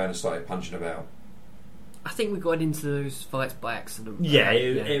playground and started punching about. I think we got into those fights by accident. Yeah,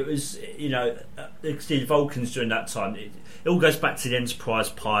 it was, the Vulcans during that time. It all goes back to the Enterprise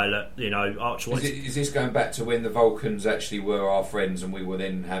pilot, Archer. Is this going back to when the Vulcans actually were our friends and we were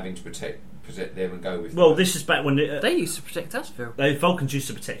then having to protect them and go with them? Well, this is back when... they used to protect us, Phil. The Vulcans used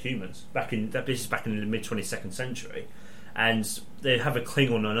to protect humans. This is back in the mid-22nd century. And they have a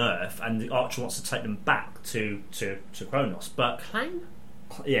Klingon on Earth, and the Archer wants to take them back to Kronos. But Clang?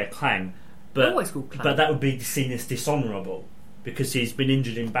 Yeah, Clang. Always called Clang. But that would be seen as dishonourable because he's been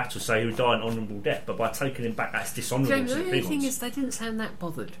injured in battle, so he would die an honourable death. But by taking him back, that's dishonourable. The only thing is, they didn't sound that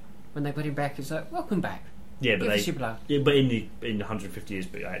bothered when they got him back. It's like, welcome back. Yeah, but but in the 150 years,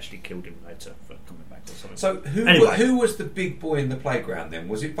 but they actually killed him later for coming back or something. So who was the big boy in the playground then?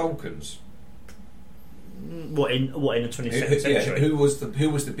 Was it Vulcans? What in the 22nd century? Who was the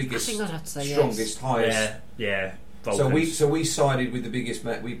biggest, I think I'd have to say strongest, highest? Yeah. Vulcans. So we sided with the biggest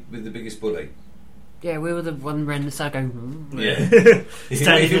bully. Yeah, we were the one around the side going. Yeah. If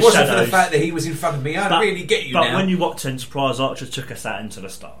it wasn't for the fact that he was in front of me, I'd really get you. But when you watch Enterprise, Archer took us out into the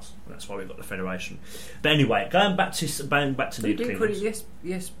stars. That's why we got the Federation. But anyway, going back to the Klingons. You didn't call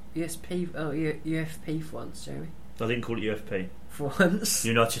it UFP for once, Jeremy. I didn't call it UFP for once.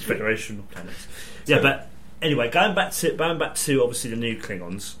 United Federation of Planets. Yeah, but anyway, going back to obviously the new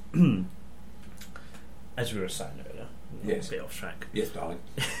Klingons. As we were saying earlier, yes, a bit off track. Yes, darling.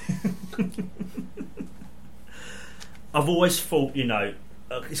 I've always thought,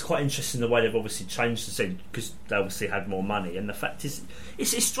 it's quite interesting the way they've obviously changed the scene because they obviously had more money. And the fact is,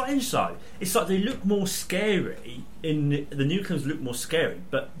 it's strange though. It's like they look more scary the new Klingons look more scary,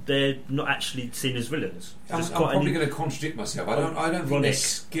 but they're not actually seen as villains. I'm probably going to contradict myself. I don't think they're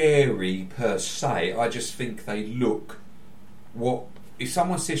scary per se. I just think they look. If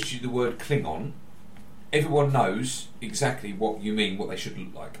someone says to you the word Klingon, everyone knows exactly what you mean, what they should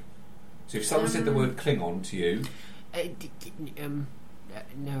look like. So if someone said the word Klingon to you,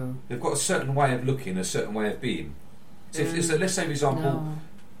 no, they've got a certain way of looking, a certain way of being. So let's say, for example,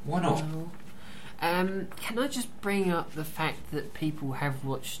 why not? No. Can I just bring up the fact that people have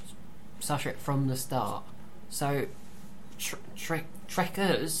watched Star Trek from the start? So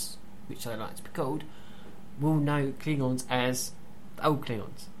Trekkers, which I like to be called, will know Klingons as old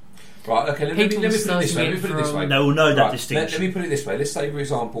Klingons. Right, okay, let me put it this way. No, we'll know that distinction. Let me put it this way. Let's say, for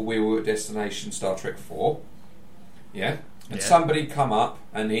example, we were at Destination Star Trek 4, yeah? And somebody come up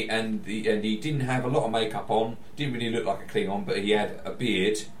and he didn't have a lot of makeup on, didn't really look like a Klingon, but he had a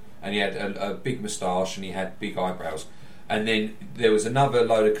beard and he had a big moustache and he had big eyebrows. And then there was another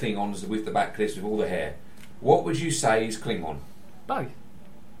load of Klingons with the back clips with all the hair. What would you say is Klingon? Both.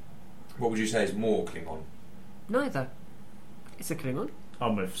 What would you say is more Klingon? Neither. It's a Klingon.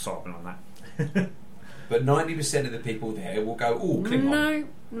 I'm with Simon on that. But 90% of the people there will go, "Oh, Klingon."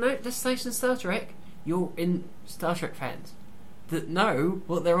 No. Destination Star Trek. You're in Star Trek fans that know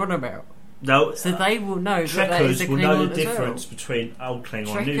what they're on about. No, so they will know. Trekkers that will know the difference between old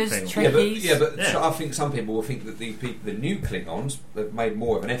Klingon and new Klingon. So I think some people will think that the new Klingons have made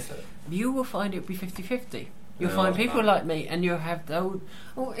more of an effort. You will find it will be 50-50. You'll find people like me, and you'll have the old.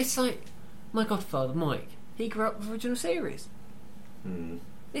 Oh, it's like my godfather Mike. He grew up with the original series.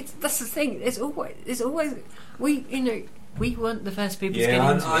 That's the thing. It's always we weren't the first people to get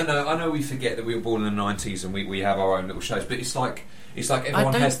into it. I know we forget that we were born in the 90s and we have our own little shows, but it's like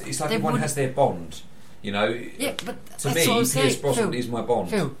everyone has their Bond, Yeah, but to me, Pierce Brosnan is my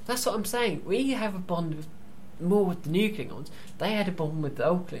Bond. Phil, that's what I'm saying. We have a bond more with the new Klingons. They had a bond with the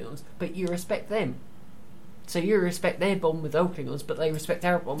old Klingons, but you respect them. So you respect their bond with the old Klingons, but they respect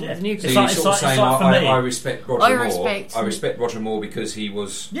our bond with the new Klingons. So you're saying I respect Roger Moore. I respect Roger Moore because he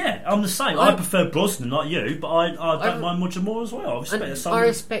was. Yeah, I'm the same. I prefer Brosnan, not you, but I don't mind Roger Moore as well. I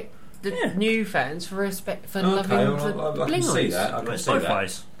respect the new fans for loving the I can see that. I can see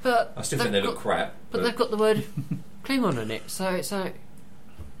that. But I still think they look crap. But they've got the word Klingon in it, so it's like,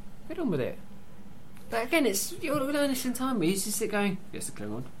 get on with it. But again, you're learning this in time. You just sit going, it's a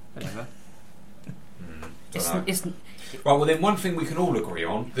Klingon, whatever. Right, well then one thing we can all agree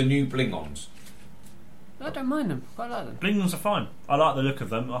on, the new Blingons. I don't mind them, I like them. Blingons are fine. I like the look of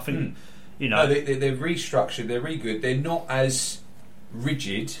them. I think, No, they're restructured, they're really good. They're not as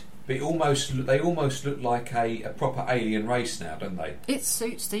rigid, but they almost look like a proper alien race now, don't they? It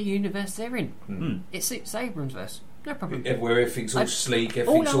suits the universe they're in. It suits Abrams' verse, no problem. Where everything's all sleek,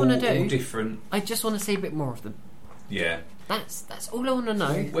 everything's all different. I just want to see a bit more of them. Yeah. That's all I want to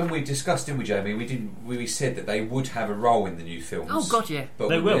know. When we discussed, didn't we, Jamie? We said that they would have a role in the new films. Oh God, yeah. But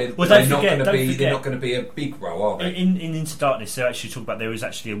they will. They're not going to be a big role, are they? In Into Darkness, they actually talk about there was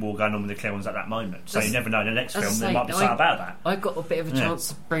actually a war going on with the Klingons at that moment. So you never know. In the next film, there might be something about that. I got a bit of a chance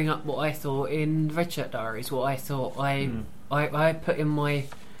to bring up what I thought in Red Shirt Diaries. What I thought I put in my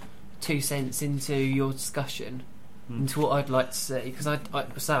 2 cents into your discussion. Into what I'd like to see, because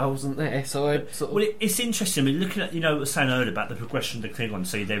I wasn't there, so I sort of... Well, it's interesting. I mean, looking at, what I was saying earlier about the progression of the Klingons,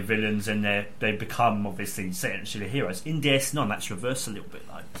 see they're villains and they become obviously essentially heroes. In DS9, that's reversed a little bit,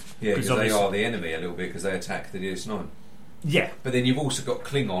 though. Yeah, because they are the enemy a little bit because they attack the DS9. Yeah, but then you've also got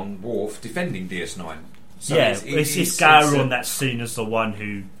Klingon Worf defending DS9. So it's Gowron that's seen as the one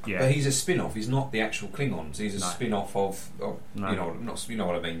who. Yeah, but he's a spin-off. He's not the actual Klingons. He's a spin-off of you know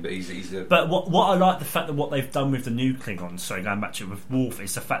what I mean. But he's a. But what I like the fact that what they've done with the new Klingons. So going back to it with Worf,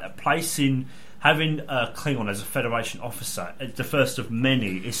 is the fact that having a Klingon as a Federation officer, the first of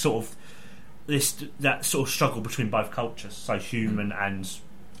many, is sort of that sort of struggle between both cultures, so human and.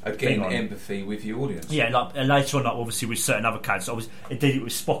 Again, empathy with your audience. Yeah, and later on, obviously, with certain other characters, obviously, it did it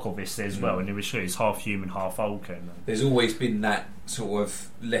with Spock, obviously, as well, and it was true, he's half human, half Vulcan. There's always been that sort of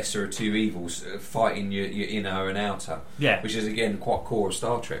lesser of two evils, fighting your inner and outer, which is, again, quite core of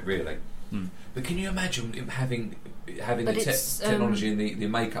Star Trek, really. But can you imagine having the technology and the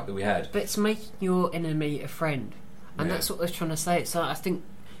makeup that we had? But it's making your enemy a friend, and that's what they're trying to say. So I think,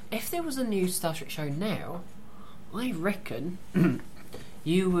 if there was a new Star Trek show now, I reckon...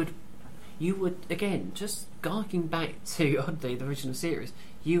 You would again, just garking back to oddly the original series.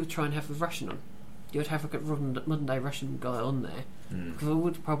 You would try and have a Russian on. You would have a modern day Russian guy on there because all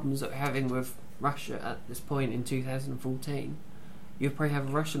the problems that we're having with Russia at this point in 2014, you'd probably have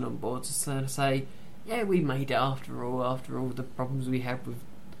a Russian on board to say, "Yeah, we made it after all the problems we had with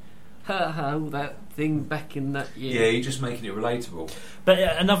all that thing back in that year." Yeah, you're just making it relatable. But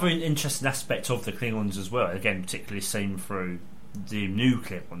another interesting aspect of the Klingons as well, again, particularly seen through the new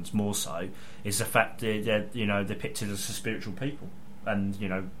Klingons more so, is the fact that they're depicted as a spiritual people, and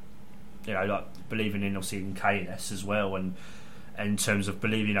like believing in obviously in chaos as well, and in terms of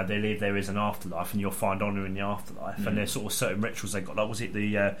believing they believe there is an afterlife and you'll find honour in the afterlife, and there's sort of certain rituals they got. Like was it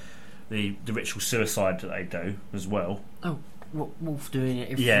the ritual suicide that they do as well? Oh. Wolf doing it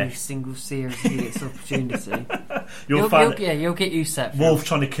every single series he gets opportunity. You'll get used to that. Wolf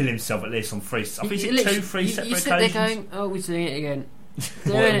trying to kill himself at least on 3. I think it's 3 separate you sit occasions. There going, "Oh, we're doing it again."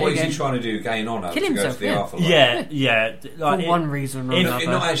 What is he trying to do? Gain honour? Kill himself? To the afterlife? Yeah. For one reason or another.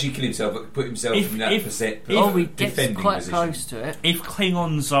 Not actually kill himself, but put himself in that he gets quite position. close to it. If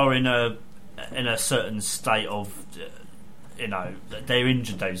Klingons are in a certain state of, they're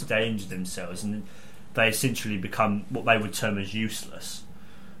injured themselves and. They essentially become what they would term as useless,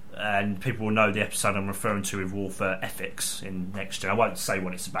 and people will know the episode I'm referring to with Wolf Ethics in Next Gen. I won't say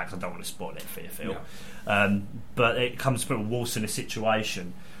what it's about because I don't want to spoil it for you, Phil. Yeah. But it comes to Wolf's in a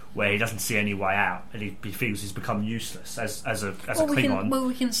situation where he doesn't see any way out, and he feels he's become useless as a Klingon.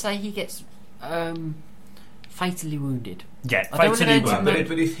 We can say he gets fatally wounded. Yeah, fatally wounded.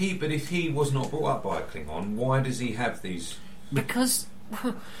 But if he was not brought up by a Klingon, why does he have these? Because.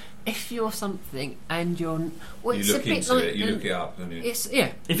 If you're something and you're... Well, you look into it, you look it up, don't you?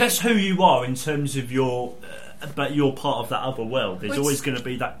 If that's who you are in terms of your... but you're part of that other world, there's always going to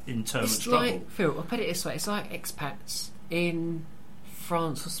be that internal struggle. Like, Phil, I'll put it this way, it's like expats in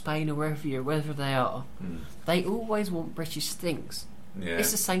France or Spain or wherever they are. They always want British things. Yeah.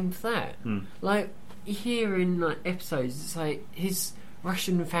 It's the same for that. Like, you hear in episodes, it's like his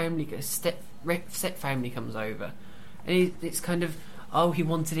Russian family, step family comes over, and it's kind of... Oh, he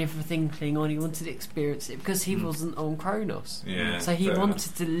wanted everything Klingon, he wanted to experience it because he wasn't on Kronos. Yeah, so he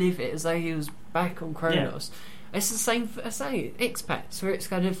wanted to live it as though he was back on Kronos. Yeah. It's the same for, expats, where it's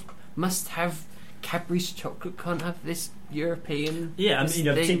kind of must have Cadbury's chocolate, can't have this European. Yeah, I mean,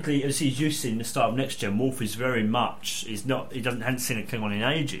 particularly as he's used in the start of Next Gen, Worf is very much hadn't seen a Klingon in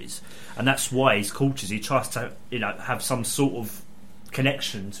ages, and that's why his cultures he tries to have some sort of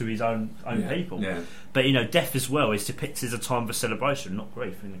connection to his own people. Yeah. But death as well is depicted as a time for celebration, not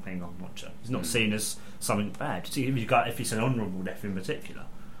grief in the Klingon Watcher. It's not seen as something bad, if it's an honourable death in particular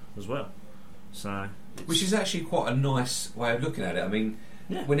as well. So, which is actually quite a nice way of looking at it. I mean,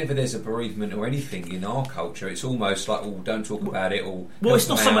 whenever there's a bereavement or anything in our culture, it's almost like, don't talk about it. Or it's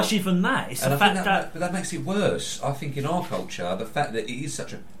not so much even that. It's the fact but that makes it worse. I think in our culture, the fact that it is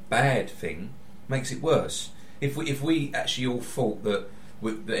such a bad thing makes it worse. If we actually all thought that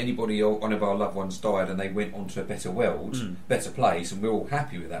that anybody, one of our loved ones died and they went on to a better world, better place, and we're all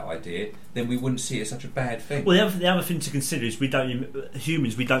happy with that idea, then we wouldn't see it as such a bad thing. Well, the other thing to consider is we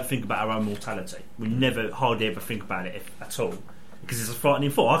don't think about our own mortality. We never, hardly ever think about it at all. Because it's a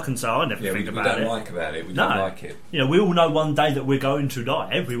frightening thought. I can say I never think about it. We don't like it. You know, we all know one day that we're going to die.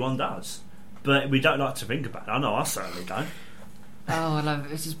 Everyone does. But we don't like to think about it. I know I certainly don't. Oh, I love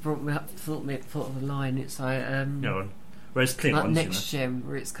it. It just brought me up, thought of a line. It's like... whereas Klingons... Like Next Gen,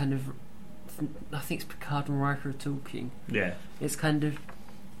 where it's kind of... I think it's Picard and Riker talking. Yeah. It's kind of,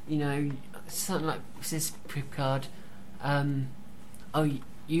 you know, something like, says Picard,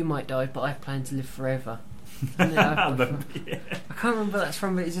 you might die, but I plan to live forever. I can't remember what that's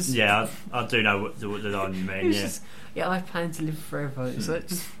from, but it's just... Yeah, I do know what the line you mean, yeah. Just, I plan to live forever. It's like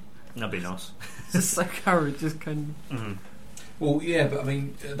just... That'd be nice. It's just so courage, just kind of... Mm-hmm. Well, yeah, but I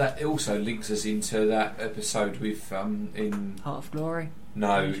mean, that also links us into that episode with in Heart of Glory.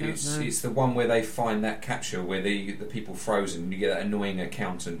 No, it's the one where they find that capture where the people frozen. You get that annoying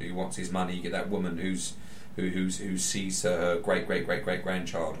accountant who wants his money. You get that woman who sees her great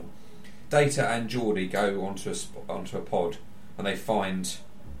grandchild. Data and Geordie go onto a pod and they find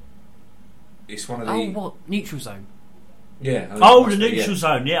it's one of the what Neutral Zone. Yeah. The neutral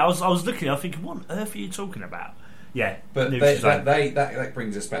zone. Yeah, I was looking. I was thinking, what on earth are you talking about? Yeah, but that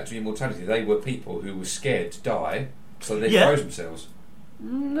brings us back to immortality. They were people who were scared to die, so they froze themselves.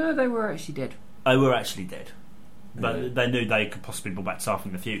 No, they were actually dead. They were actually dead, but they knew they could possibly go back to life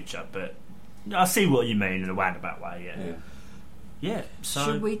in the future. But I see what you mean in a roundabout way. Yeah. So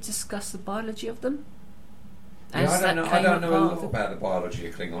should we discuss the biology of them? I don't know a lot about the biology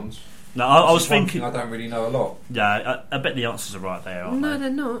of Klingons. No, I was thinking. I don't really know a lot. Yeah, I bet the answers are right there. No, they're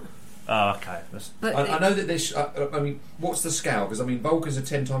not. Oh, okay. But I know that there's. I mean, what's the scale? Because I mean, Vulcans are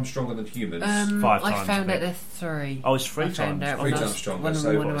 10 times stronger than humans. 5 times. I found out they're 3. Oh, it's 3 times. 3 times stronger.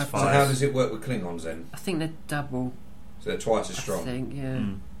 So how does it work with Klingons then? I think they're double. So they're twice as strong. I think,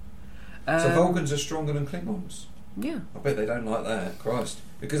 yeah. So Vulcans are stronger than Klingons. Yeah. I bet they don't like that. Christ,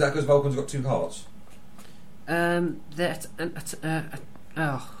 because Vulcans got 2 hearts. That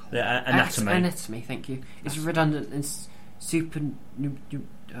anatomy. Anatomy. Thank you. It's redundant and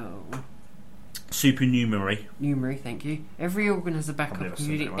supernumerary. Thank you. Every organ has a backup,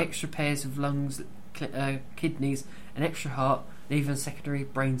 including extra pairs of lungs, kidneys, an extra heart, and even a secondary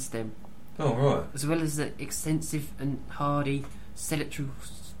brainstem. Oh right. As well as the extensive and hardy skeletal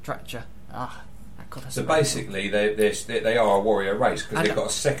structure. So basically, they are a warrior race because they've got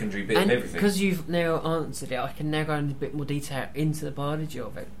a secondary bit of everything. Because you've now answered it, I can now go into a bit more detail into the biology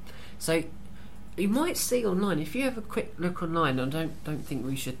of it. So you might see online, if you have a quick look online. I don't think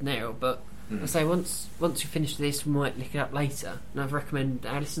we should now, but I say once you finish this, we might look it up later. And I'd recommend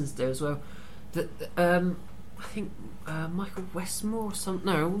our listeners do as well. That I think Michael Westmore or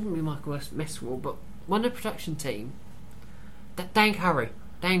something. No, it wouldn't be Michael Westmore, but one of the production team. Dan Curry,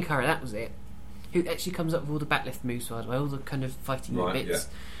 that was it. Who actually comes up with all the backlift moves, by the way, all the kind of fighting bits. Yeah.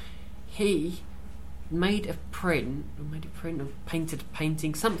 He made a print or painted a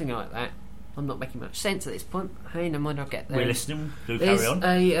painting, something like that. I'm not making much sense at this point. Hey, no mind, I'll get there. We're listening. There's carry on.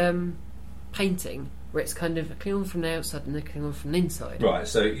 A painting where it's kind of a Klingon from the outside and a Klingon from the inside. Right.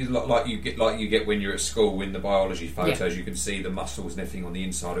 So like you get when you're at school in the biology photos, you can see the muscles and everything on the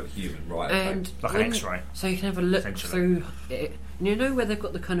inside of a human, right? And like an X-ray. So you can have a look through it. And you know where they've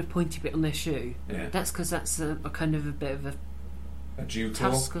got the kind of pointy bit on their shoe? Yeah. That's because that's a kind of a bit of a dew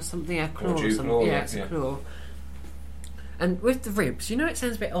tusk or something, a claw or something. Claw, it's a claw. And with the ribs, you know, it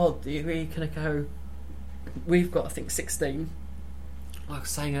sounds a bit odd that you kind of go. We've got, I think, 16, like I was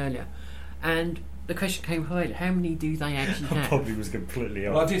saying earlier, and the question came earlier: how many do they actually have? Probably was completely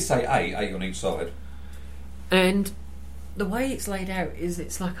odd. Well, I did say 8 on each side. And the way it's laid out is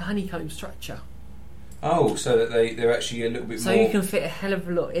it's like a honeycomb structure. Oh, so that they're actually a little bit more... So you can fit a hell of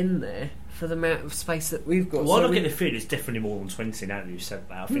a lot in there for the amount of space that we've got. Well, I get the feeling it's definitely more than 20 now that you said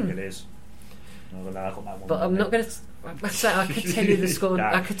that. I think it is. I got that one. But I'm not going to... I could tell you the score. No,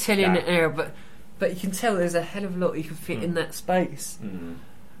 I could tell you in the air, but you can tell there's a hell of a lot you can fit in that space.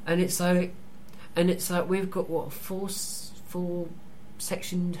 And it's like we've got, what, 4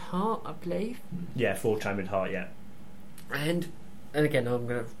 sectioned heart, I believe? Yeah, 4-chambered heart, yeah. And again, I'm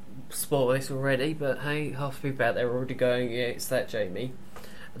going to spoil this already, but hey, half the people out there are already going, yeah, it's that, Jamie.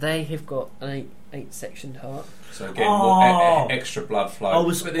 They have got an 8-sectioned heart. So again, more extra blood flow.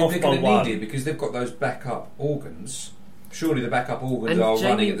 But they're going to need it because they've got those backup organs. Surely the backup organs are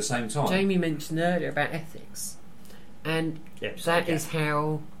running at the same time. Jamie mentioned earlier about ethics, and that is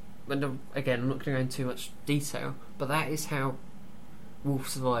how. And again, I'm not going to go into too much detail, but that is how will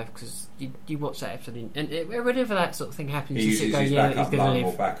survive because you watch that episode and whenever that sort of thing happens, he you uses sit his go, yeah, he's backup going to lung or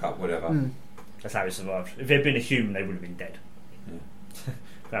live. backup, whatever. That's how he survived. If they'd been a human, they would have been dead.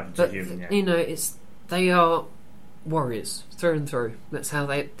 What happened to a human? You know, they are warriors through and through. That's how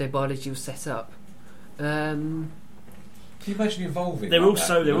their biology was set up. Can you imagine evolving? They're like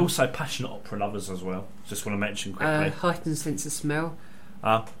they're also passionate opera lovers as well. Just want to mention quickly. Heightened sense of smell.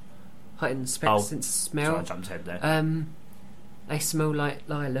 Heightened sense of smell. Sorry, I jumped ahead there. They smell like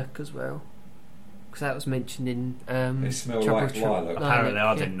lilac as well, because that was mentioned in. They smell like lilac. Apparently,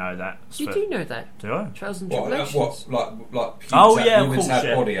 I didn't know that. You do know that? Do I? Trials and Tribulations. What? Like humans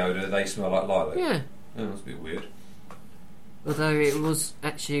have body odour. They smell like lilac. Yeah. Oh, that's a bit weird. Although it was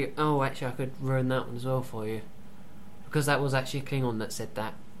actually, I could ruin that one as well for you, because that was actually a Klingon that said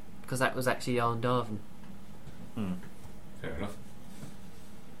that, because that was actually Yarn Darvin. Fair enough.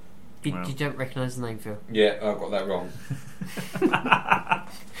 You don't recognise the name, Phil? Yeah, I got that wrong.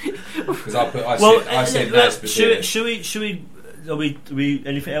 Because I said Nas. Should we? Are we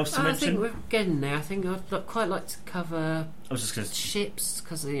anything else to mention? I think we're getting there. I think I'd quite like to cover I was just going ships,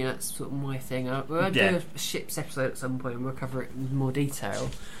 because that's sort of my thing. We'll do a ships episode at some point and we'll cover it in more detail.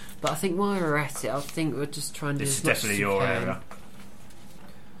 But I think while we're at it, I think we're just trying to do as much as we can. This is definitely your area.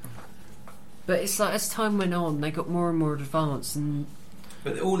 But it's like as time went on, they got more and more advanced,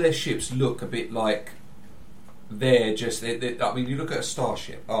 but all their ships look a bit like they're just. I mean, you look at our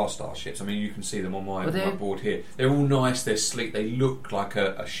starships. I mean, you can see them on my board here. They're all nice. They're sleek. They look like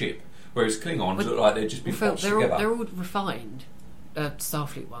a ship. Whereas Klingons look like they've just been botched together. They're all refined,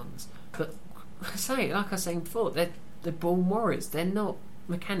 Starfleet ones. But like I was saying before, they're born warriors. They're not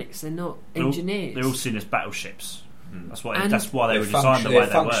mechanics. They're not engineers. They're all seen as battleships. That's why they were designed the way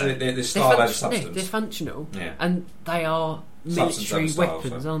they were. They're style over substance. They're functional, and they are military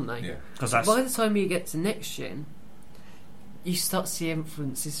weapons, aren't they? Yeah. By the time you get to Next Gen, you start to see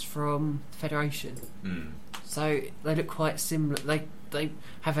influences from the Federation. So they look quite similar. They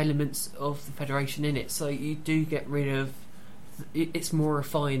have elements of the Federation in it. So you do get rid of. It's more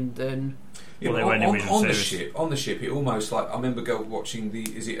refined than. Yeah, on the ship, it almost like I remember watching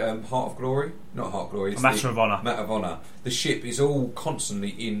Heart of Glory? Not Heart of Glory. It's Matter of Honour. Matter of Honour. The ship is all constantly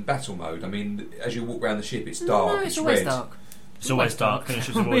in battle mode. I mean, as you walk around the ship, it's dark. No, it's always dark. It's always dark. And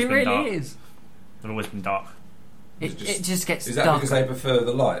ships have always been dark. It really is. They've always been dark. It just gets darker. Is that because they prefer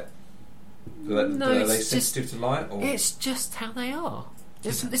the light? Are they sensitive to light? Or? It's just how they are.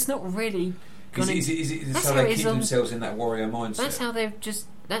 It's not really. Is it so they keep themselves in that warrior mindset?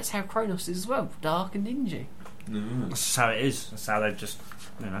 That's how Kronos is as well, dark and dingy. That's how it is. That's how they've just,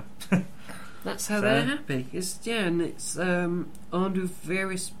 That's how they're happy. And it's armed with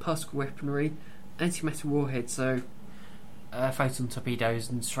various particle weaponry, antimatter warheads, so photon torpedoes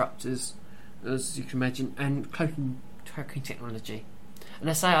and disruptors, as you can imagine, and cloaking technology. And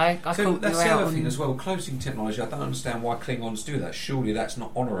I say I caught you that's out the other on thing as well. Cloaking technology. I don't understand why Klingons do that. Surely that's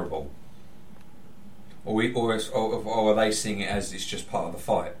not honourable. Or are they seeing it as it's just part of the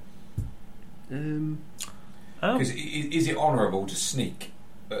fight? Because is it honourable to sneak?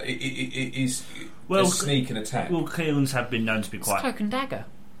 Sneak and attack. Well, Klingons have been known to be quite. It's cloak and dagger.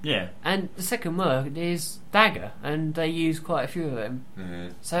 Yeah. And the second word is dagger, and they use quite a few of them.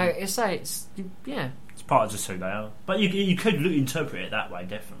 So it's part of just who they are. But you could interpret it that way,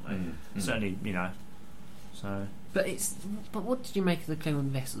 definitely. Certainly, So. But what did you make of the Klingon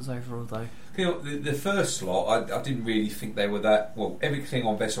vessels overall, though? The first lot, I didn't really think they were that. Well, every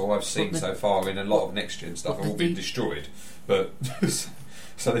Klingon vessel I've seen so far in a lot of Next Gen stuff have all been destroyed, but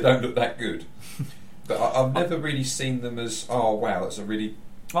so they don't look that good. But I've never really seen them as that's a really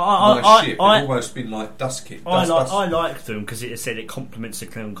nice ship. They've almost been like dust kit. I like them because it said it complements the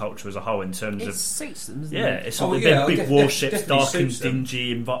Klingon culture as a whole in terms of. It suits them, doesn't it? It's sort of they're big warships, dark and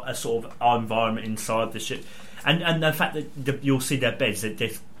dingy, a sort of our environment inside the ship. And the fact that you'll see their beds,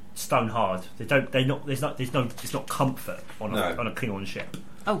 they're stone hard. It's not comfort on a Klingon ship.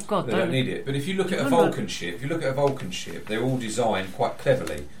 Oh God, they don't need it. But if you look at a Vulcan ship, they're all designed quite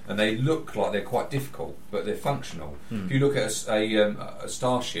cleverly, and they look like they're quite difficult, but they're functional. If you look at a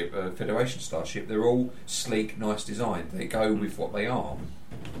starship, a Federation starship, they're all sleek, nice design. They go with what they are.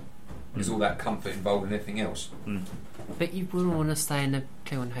 There's all that comfort involved in everything else. But you wouldn't want to stay in a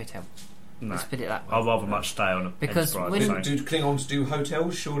Klingon hotel. No. Let's put it that way. I'd rather much stay on a because Enterprise. Do Klingons do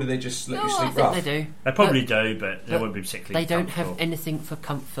hotels? Surely they just let you sleep rough. rough. They do. They probably do, but they wouldn't be particularly. They don't have anything for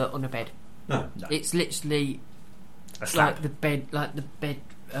comfort on a bed. No. It's literally like the bed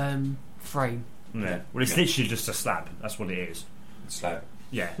frame. Yeah. Well, it's literally just a slab. That's what it is. Slab.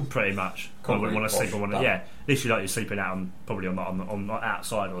 Yeah, pretty much. I wouldn't want to sleep on one. Yeah, literally like you're sleeping out probably on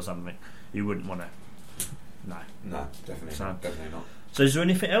outside or something. You wouldn't want to. No, definitely not. So is there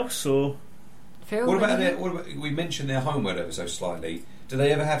anything else, or what about we mentioned their homeworld ever so slightly. Do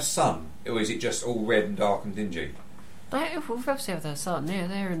they ever have sun, or is it just all red and dark and dingy? They obviously have their sun. Yeah,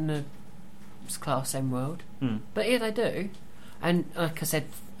 they're in the Class M world. But yeah, they do. And like I said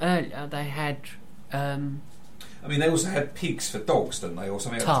earlier, they had. I mean, they also had pigs for dogs, didn't they, or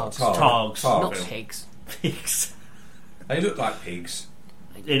something? Targs, not pigs. Pigs. They look like pigs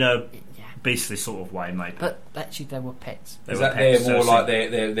in a beastly sort of way, maybe. But actually, they were pets. Is that they're more like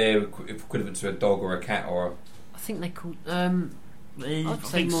they're equivalent to a dog or a cat or? I think they called. I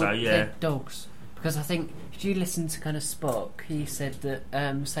think so. Yeah, they're dogs. Because I think if you listen to kind of Spock, he said that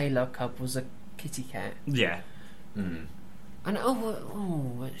Sailor Cub was a kitty cat. Yeah. Mm. And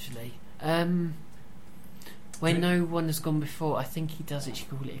actually, when no one has gone before, I think he does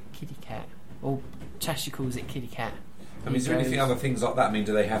actually call it a kitty cat, or Tasha calls it kitty cat. I mean, is there anything other things like that? I mean,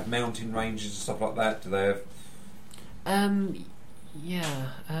 do they have mountain ranges and stuff like that? Do they have? I'm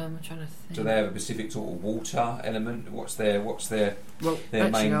trying to think. Do they have a specific sort of water element? What's their well, their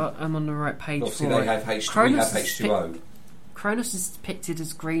actually, main? I'm on the right page. Obviously, for they have H2. We have H2O. Kronos is depicted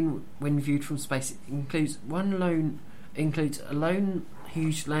as green when viewed from space. It includes a lone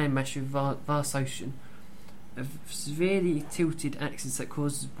huge landmass with vast ocean, a severely tilted axis that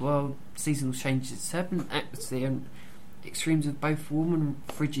causes wild seasonal changes, turbulent atmosphere, and extremes of both warm and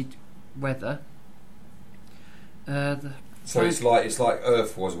frigid weather. So it's like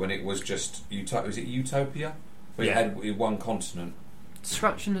Earth was when it was just was it Utopia? Where it had one continent.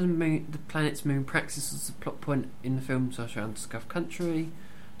 Destruction of the planet's moon praxis was the plot point in the film Star Trek Undiscovered Country.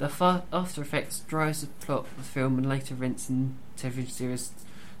 The after effects drives the plot of the film and later events in television series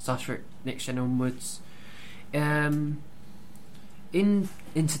Star Trek Next Gen onwards. In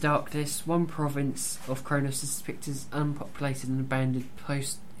Into Darkness, one province of Kronos is depicted as unpopulated and abandoned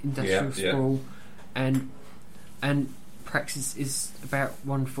post-industrial sprawl, and Praxis is about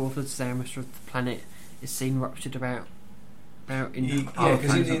 1/4 of the diameter of the planet is seen ruptured about in.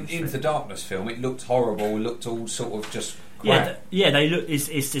 Because in the Darkness film, it looked horrible. It looked all sort of just. Crap. Yeah. They look. It's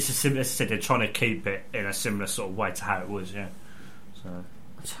a similar. As I said, they're trying to keep it in a similar sort of way to how it was. Yeah. So.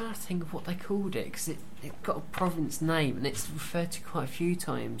 I'm trying to think of what they called it because it got a province name and it's referred to quite a few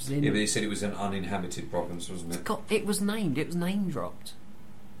times. But they said it was an uninhabited province, wasn't it? It was named. It was name dropped.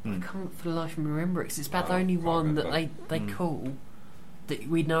 I can't for the life of me remember it because it's about the only one that they call that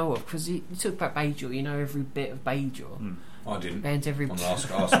we know of. Because you talk about Bajor, you know every bit of Bajor. I didn't. And every on last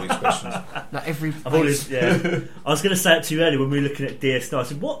week's questions. Like every. I was going to say it to you earlier when we were looking at DS9. I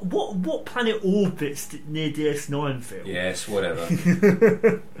said, what planet orbits near DS9, Phil? Yes, whatever.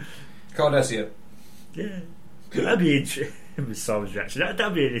 Cardassia. Yeah, that'd be interesting. With Simon's reaction,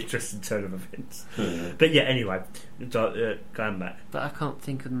 that'd be an interesting turn of events. But yeah, anyway, going back. But I can't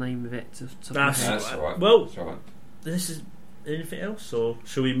think of the name of it. That's all right. Well, that's all right. This is anything else, or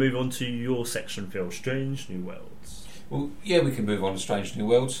shall we move on to your section, Phil? Strange New Worlds. Well, yeah, we can move on to Strange New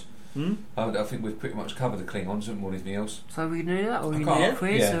Worlds. I think we've pretty much covered the Klingons, haven't we? Anything else? So are we going to do that, or are we going to do a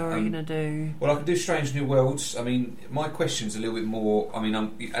quiz, or are we going to do? Well, I can do Strange New Worlds. I mean, my question's a little bit more. I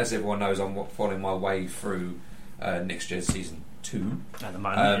mean, as everyone knows, I'm following my way through Next Gen Season 2 at the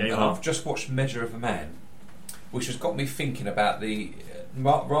moment. And I've just watched Measure of a Man, which has got me thinking about the.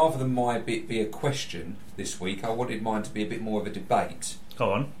 Rather than my bit be a question this week, I wanted mine to be a bit more of a debate.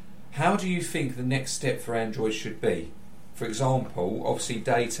 Go on. How do you think the next step for androids should be? For example, obviously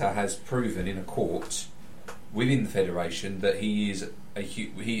Data has proven in a court within the Federation that he is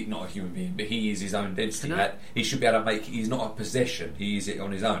not a human being, but he is his own entity. He should be able to make. He's not a possession. He is it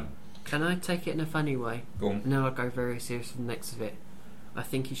on his own. Can I take it in a funny way? Go on. No, I'll go very serious for the next of it. I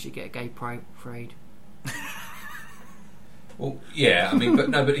think he should get a gay parade. Well, yeah, I mean,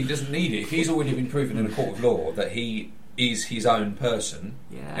 but he doesn't need it. If he's already been proven in a court of law that he is his own person,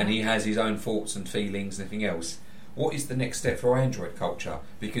 and he has his own thoughts and feelings and everything else, what is the next step for android culture?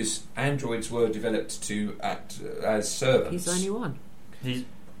 Because androids were developed to act as servants. He's the only one.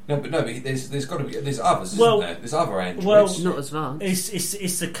 But there's got to be others, isn't there? There's other androids. Well, not as advanced.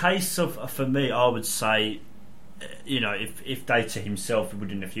 It's a case of, for me, I would say, if Data himself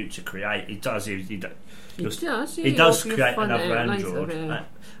would in the future create, he does create another android.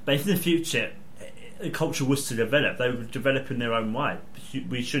 But if in the future the culture was to develop, they would develop in their own way.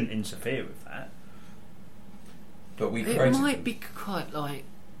 We shouldn't interfere with that. But it might be quite like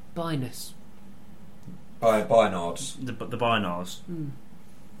Binus. Binards. The Binards.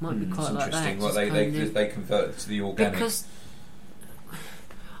 Might be quite like that. Interesting. Well, they convert it to the organic. Because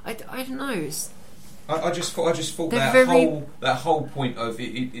I don't know. I just thought that whole point of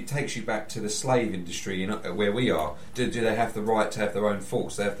it takes you back to the slave industry, where we are. Do they have the right to have their own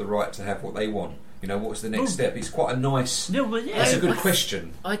thoughts? They have the right to have what they want. You know, what's the next step? It's quite a nice. It's a good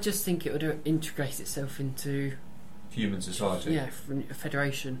question. I just think it would integrate itself into human society. Yeah, a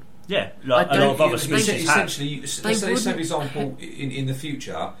federation. Yeah, like a lot of other species essentially, let's say, for example, in the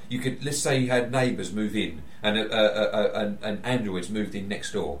future, you could, let's say you had neighbours move in and an androids moved in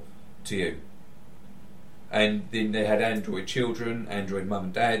next door to you, and then they had android children, android mum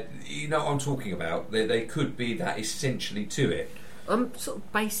and dad. You know what I'm talking about? They could be that essentially to it. I'm sort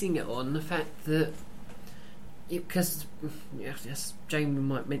of basing it on the fact that, because yes, Jamie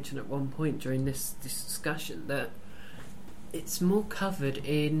might mention at one point during this discussion that it's more covered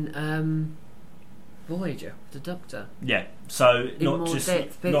in Voyager, the Doctor. Yeah, so in not more just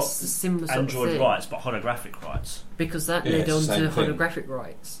depth, not it's a similar sort android of thing. rights, but holographic rights. Because that led on to holographic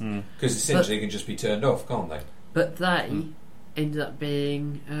rights. Because essentially they can just be turned off, can't they? But they ended up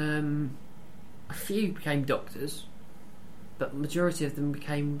being a few became doctors, but majority of them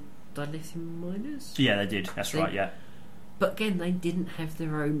became dilithium miners. Yeah, they did. That's right. Yeah. But again, they didn't have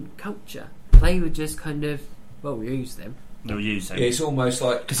their own culture. They were just kind of we use them. They'll use them. Yeah, it's almost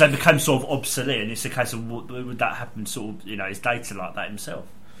like because they became sort of obsolete, and it's a case of would that happen? Sort of, is Data like that himself?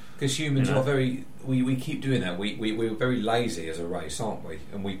 Because humans are very. We keep doing that. We're very lazy as a race, aren't we?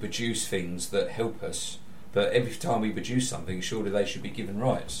 And we produce things that help us. But every time we produce something, surely they should be given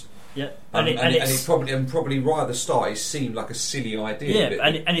rights. Yeah, and it probably right at the start it seemed like a silly idea. Yeah,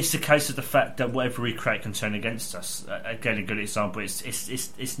 and it's the case of the fact that whatever we create can turn against us. Again, a good example.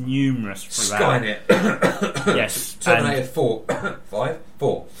 It's numerous throughout. Skynet. Yes. Terminator 4.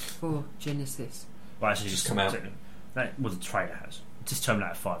 4. Genesis. Well, actually, just come out. Well, the trailer has. It's just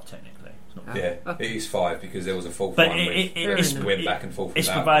Terminator 5 technically. It's not it is 5 because there was a fourth but one. It went back and forth. It's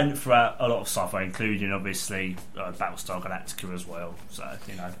prevalent throughout a lot of sci-fi, including obviously Battlestar Galactica as well. So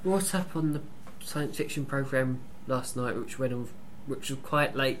Brought up on the science fiction program last night, which was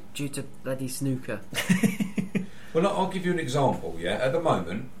quite late due to bloody snooker. Well, I'll give you an example. Yeah, at the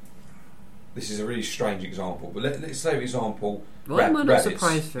moment, this is a really strange example, but let's say, for example,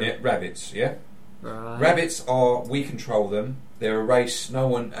 rabbits. Yeah, rabbits. Yeah, right. Rabbits are. We control them. They're a race. No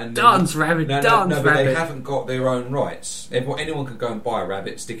one and dance rabbit. No, but they haven't got their own rights. Anyone can go and buy a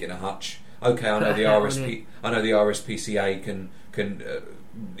rabbit, stick it in a hutch. Okay, I know the RSPCA can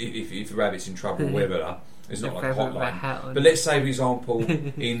if the rabbit's in trouble, whatever. It's not like a hotline. But let's say, for example,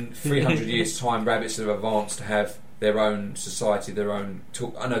 in 300 years' time, rabbits have advanced to have their own society, their own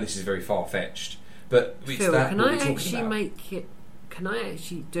talk. I know this is very far fetched, but it's Phil, that. Can I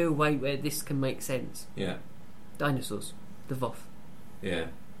actually do a way where this can make sense? Yeah. Dinosaurs, the VOF. Yeah.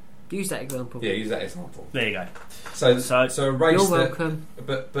 Use that example. Yeah, use that example. There you go. So a race. You're welcome.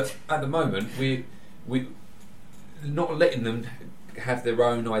 But at the moment, we not letting them have their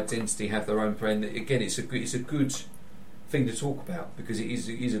own identity, have their own brand. Again, it's a good thing to talk about because it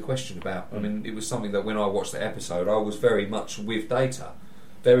is a question about. I mean, it was something that when I watched the episode, I was very much with Data,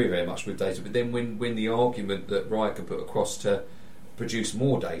 very very much with Data. But then when the argument that Riker put across to produce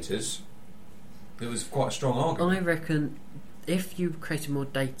more Datas, it was quite a strong argument. I reckon if you created more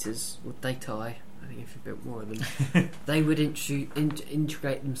Datas or Data, I think if you built more of them, they would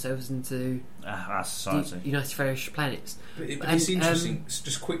integrate themselves into our society. The United Federation planets. But it's interesting,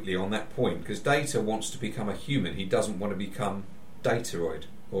 just quickly on that point, because Data wants to become a human. He doesn't want to become Dataroid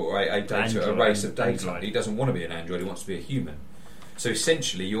or a race of Data. Android. He doesn't want to be an android. He wants to be a human. So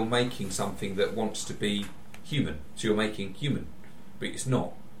essentially, you're making something that wants to be human. So you're making human, but it's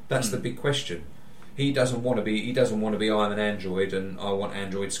not. That's the big question. He doesn't want to be. I'm an android and I want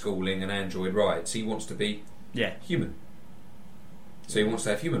android schooling and android rights. He wants to be human. So he wants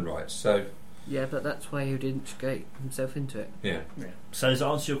to have human rights. So yeah, but that's why he would integrate himself into it. Yeah. So does that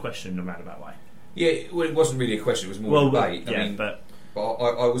answer your question in a roundabout way? Yeah. Well, it wasn't really a question. It was more a debate. Yeah, I mean, but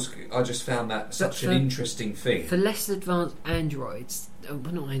I just found that such an interesting thing. For less advanced androids, well,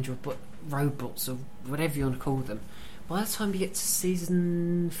 not android, but robots or whatever you want to call them. By the time you get to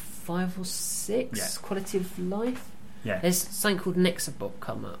season 5 or 6, Quality of Life, there's something called Nexabot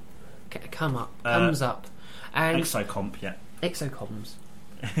comes up, and Exocomp, Exocoms,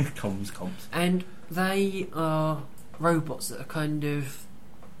 comms, and they are robots that are kind of,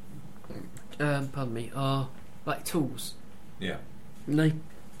 are like tools. Yeah, and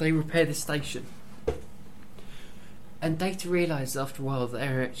they repair the station, and Data realises after a while that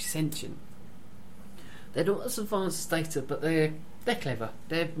they're actually sentient. They're not as advanced as Data, but they're clever.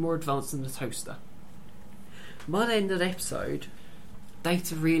 They're more advanced than the toaster. By the end of the episode,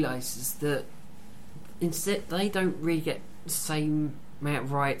 Data realises that instead they don't really get the same amount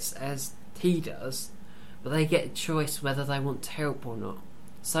of rights as he does, but they get a choice whether they want to help or not.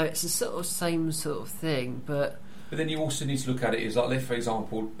 So it's the same sort of thing, but But then you also need to look at it as like, for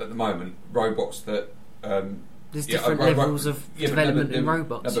example, at the moment, robots that. There's different levels of development in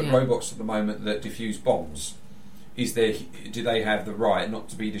robots. No, but robots at the moment that defuse bombs, do they have the right not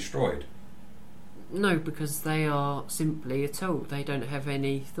to be destroyed? No, because they are simply a tool. They don't have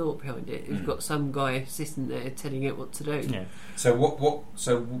any thought behind it. You've got some guy sitting there telling it what to do. Yeah. So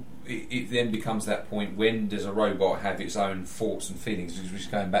So it then becomes that point. When does a robot have its own thoughts and feelings? Which is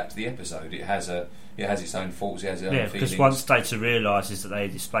going back to the episode. It has its own thoughts. It has its own feelings. Because once Data realises that they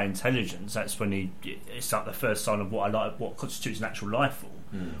display intelligence, that's when it's like the first sign of what constitutes an actual life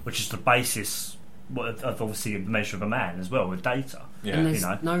form, which is the basis of obviously a measure of a man as well with Data. Yeah. And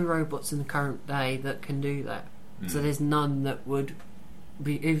there's no robots in the current day that can do that. So there's none that would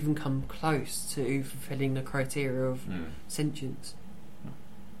even come close to fulfilling the criteria of sentience.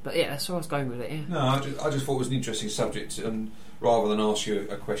 But yeah, that's where I was going with it. Yeah. No, I just thought it was an interesting subject, and rather than ask you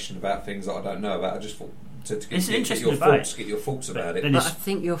a question about things that I don't know about, I just thought to get your thoughts about it. But I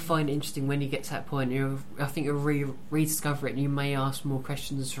think you'll find it interesting when you get to that point. I think you'll rediscover it, and you may ask more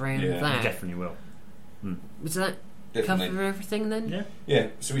questions around that. You definitely will. Was that cover everything then? Yeah. Yeah.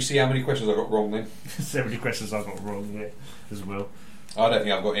 So we see how many questions I got wrong then. So many questions I got wrong as well. I don't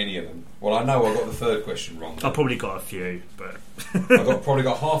think I've got any of them. Well, I know I got the third question wrong. I've probably got a few, but I've probably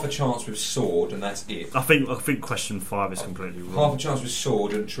got half a chance with sword, and that's it. I think question 5 is completely wrong. Half a chance with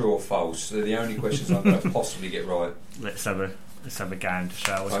sword and true or false. They're the only questions I'm going to possibly get right. Let's have a gander,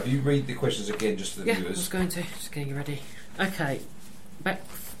 shall we? Right, if you read the questions again, just for the viewers. I was going to. Just getting ready. Okay, back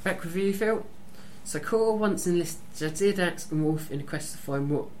with you, Phil. So Core once enlisted Jadzia, Dax and Wolf in a quest to find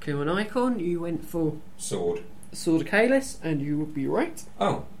what Klingon icon. You went for sword of Kalis, and you would be right.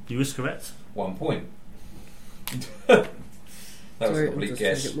 Oh, you was correct. 1 point. That was a complete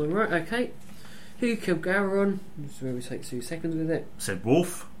guess. Get one right. Okay. Who killed Gowron? This is where we take 2 seconds with it. Said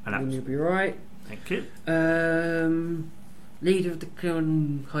Wolf, and you'll be right. Thank you. Leader of the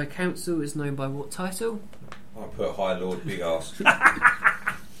Klingon High Council is known by what title? I put High Lord Big Ass.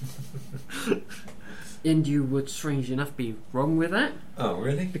 And you would, strangely enough, be wrong with that. Oh,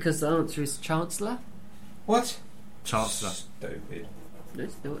 really? Because the answer is Chancellor. What? Chancellor. Stupid. No,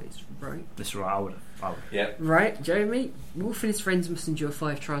 it's not. It's right. That's right. I would. Yeah. Right, Jeremy. Wolf and his friends must endure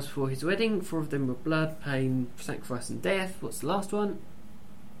 5 trials before his wedding. 4 of them were blood, pain, sacrifice, and death. What's the last one?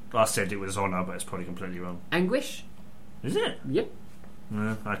 I said it was honour, but it's probably completely wrong. Anguish. Is it? Yep.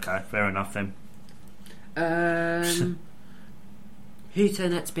 Okay, fair enough then. Who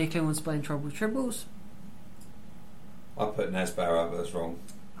turned out to be a Klingon spy in Trouble with Tribbles? I put Nazbarra, but that's wrong.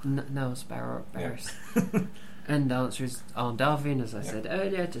 No, Sparrow. And the answer is Arndarvin, as I said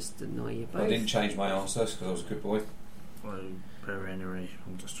earlier, just to annoy you both. I didn't change my answer because I was a good boy. I'm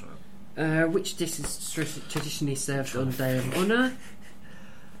just trying. Which dish is traditionally served on Day of Honour?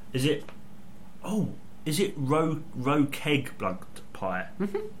 Is it roe keg blood pie?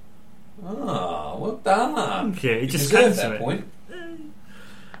 Ah, well done. Yeah, it just deserved came that to point.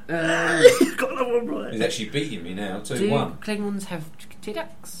 You've got another one right. He's actually beating me now, 2-1. Do Klingons have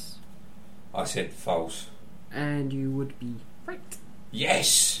Tidaks? I said false. And you would be right.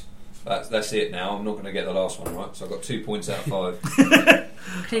 Yes! That's it now. I'm not going to get the last one right, so I've got 2 points out of 5.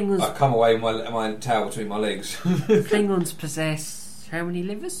 Klingons. I've come away with my tail between my legs. Klingons possess how many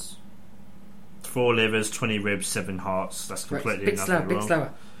livers? 4 livers, 20 ribs, 7 hearts. That's completely bit slower.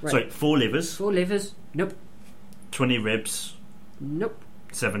 Right. Sorry, 4 livers. 4 livers. Nope. 20 ribs. Nope.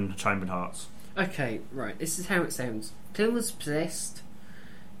 7 chambered hearts. Okay, right. This is how it sounds. Klingons possessed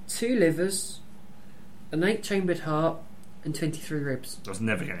 2 livers, an 8-chambered heart, and 23 ribs. I was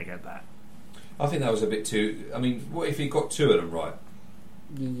never going to get that. I think that was a bit too... I mean, what if he got 2 of them right?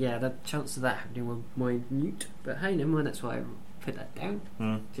 Yeah, the chance of that happening was minute. But hey, never mind, that's why I put that down.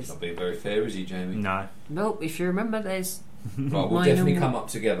 Just not being very fair, is he, Jamie? No. Nope, if you remember, there's... Right, we'll definitely come up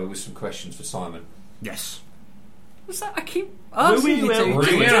together with some questions for Simon. Yes. What's that? I keep asking you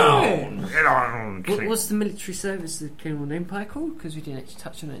to. Get on. What was the military service of the Klingon Empire called? Because we didn't actually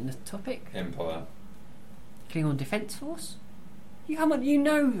touch on it in the topic. Empire. Klingon Defence Force? You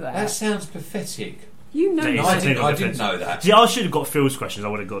know that. That sounds pathetic. You know that. I didn't know that. See, I should have got Phil's questions. I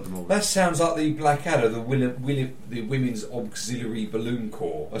would have got them all. That sounds like the Blackadder, the Women's Auxiliary Balloon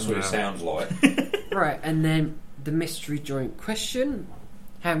Corps. That's what it sounds like. Right, and then the mystery joint question.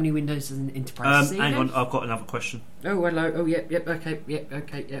 How many windows does an Enterprise see? Hang on, I've got another question. Oh, hello. Oh, yep, okay.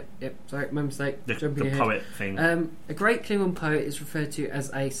 Sorry, my mistake. The poet thing. A great Klingon poet is referred to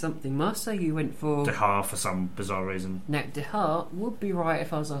as a something master. You went for... Dehar for some bizarre reason. Now, Dehar would be right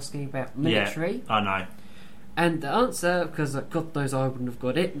if I was asking about military. Yeah, I know. And the answer, because God knows I wouldn't have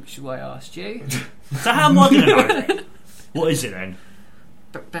got it, which is why I asked you. So how am I going to know? What is it then?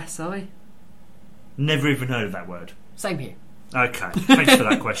 Basai. Never even heard of that word. Same here. Okay, thanks for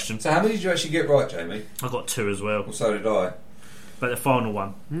that question. So how many did you actually get right, Jamie? I got 2 as well. Well, so did I. But the final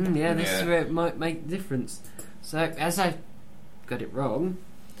one. This is where it might make a difference. So, as I got it wrong,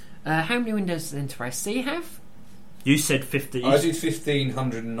 how many windows does Enterprise C have? You said 50. I did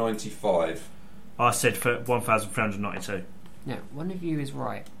 1,595. I said 1,392. Yeah, one of you is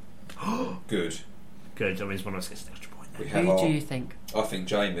right. Good. Good, that means one of us gets an extra point. Who do you think? I think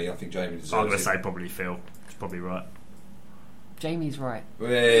Jamie. Deserves I'm going to it. say probably Phil. He's probably right. Jamie's right.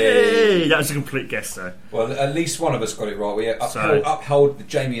 Hey. That was a complete guess, though. Well, at least one of us got it right. We upheld the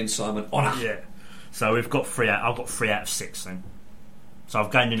Jamie and Simon honour. Yeah. So we've got 3 out. I've got 3 out of 6 then. So I've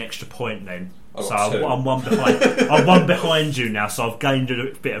gained an extra point then. So I'm one behind. I'm one behind you now. So I've gained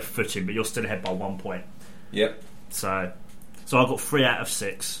a bit of footing, but you're still ahead by 1 point. Yep. So I've got 3 out of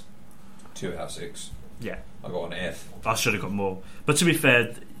 6. 2 out of 6. Yeah. I got an F. I should have got more. But to be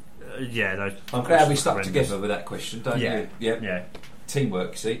fair, no. I'm glad we stuck together with that question, don't you? Yeah.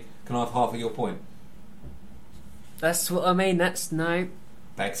 Teamwork, see? Can I have half of your point? That's what I mean. That's no.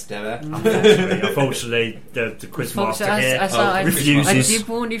 Backstabber. Unfortunately, the quiz master here refuses. I refuses. did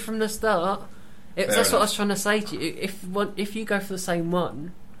warn you from the start. That's what I was trying to say to you. If you go for the same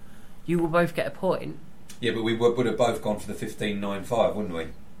one, you will both get a point. Yeah, but we would have both gone for the 1595, wouldn't we?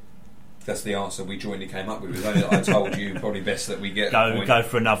 That's the answer we jointly came up with. It was only that I told you probably best that we get a point. Go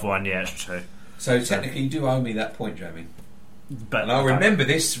for another one, yeah, it's true. So technically you do owe me that point, Jamie. But and I'll remember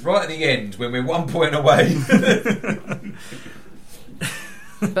this right at the end when we're 1 point away.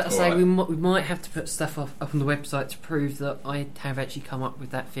 But I say we might have to put stuff up on the website to prove that I have actually come up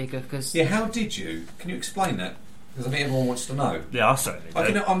with that figure. Cause how did you? Can you explain that? Because I think everyone wants to know. Yeah, I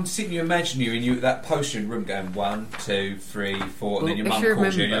certainly do. I'm sitting here imagining you in at that potion room going 1, 2, 3, 4, and then your mum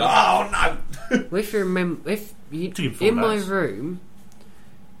calls you and you're like, oh no! Well, if you remember, in my room,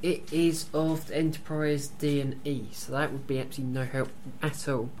 it is of the Enterprise D and E, so that would be absolutely no help at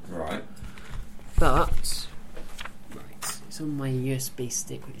all. Right. But it's on my USB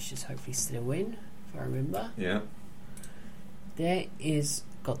stick, which is hopefully still in, if I remember. Yeah. There is.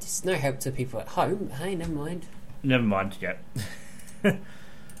 God, it's no help to people at home. But hey, never mind. Never mind, yeah.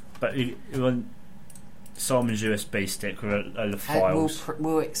 But you want Simon's USB stick with a files.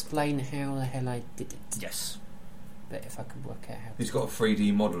 We'll explain how the hell I did it. Yes. But if I can work out how. He's got a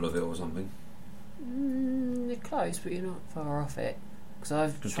 3D model of it or something. You're close, but you're not far off it.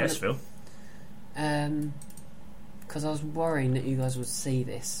 Good guess, Phil. Because I was worrying that you guys would see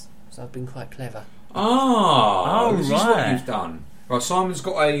this, so I've been quite clever. This is what you've done. Right, Simon's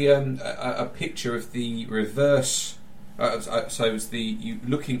got a picture of the reverse. So it's you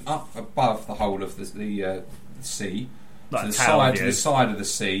looking up above the whole of the sea, like to the side of the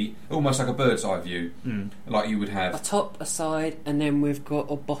sea, almost like a bird's eye view, like you would have a top, a side, and then we've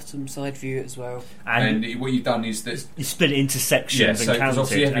got a bottom side view as well. And what you've done is that you split it into sections and counted,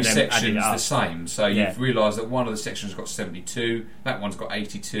 obviously every and then section is the same. So you've realised that one of the sections has got 72, that one's got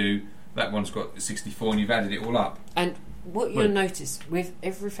 82, that one's got 64, and you've added it all up. And what you'll notice with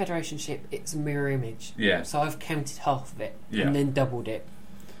every Federation ship, it's a mirror image. Yeah. So I've counted half of it and then doubled it.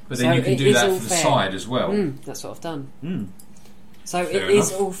 But then you can do that for the side as well. That's what I've done. So Fair it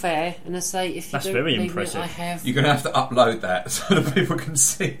is all fair. And I say, if you that's don't very believe impressive. me, I have. You're going to have to upload that so that people can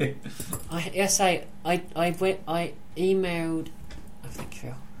see it. I emailed. Oh, thank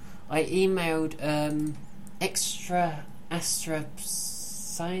you. I emailed Astra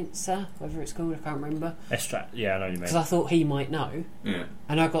Sciencer, whatever it's called, I can't remember. Yeah, I know what you mean. Because I thought he might know. Yeah.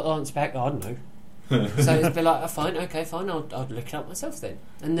 And I got the answer back, I don't know. So it's been like, fine, I'll look it up myself then.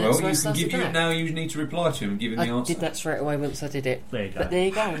 And then now you need to reply to him and give him the answer. I did that straight away once I did it. There you go. But there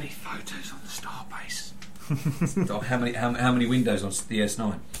you go. How many photos on the starbase? how many windows on the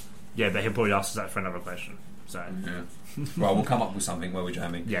S9? Yeah, but he'll probably ask us that for another question. So right, we'll come up with something, will we,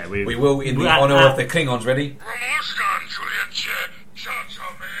 Jamie? Yeah, we will in the honour of the Klingons. Ready?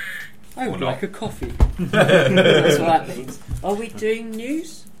 I would like a coffee. That's what that means. Are we doing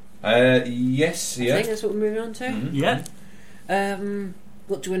news? Yes, I think that's what we're moving on to. Yeah.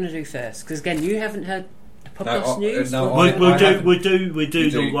 What do you want to do first? Because again, you haven't heard the podcast news. We'll do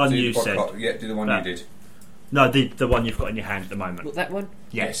the one you said. Yeah, do the one you did. No, the one you've got in your hand at the moment. What, that one?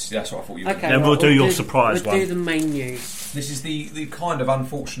 Yes, that's what I thought you would. Okay, then we'll do your surprise one. We'll do the main news. This is the kind of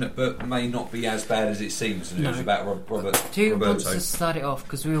unfortunate, but may not be as bad as it seems. News about Roberto. Who wants to start it off?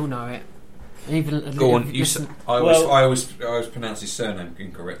 Because we all know it. Go on. I always pronounce his surname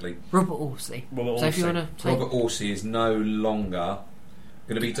incorrectly. Robert Orsi. So if you want to, Robert Orsi is no longer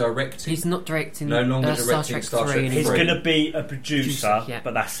going to be directing. He's not directing. No longer directing Star Trek 3. He's going to be a producer,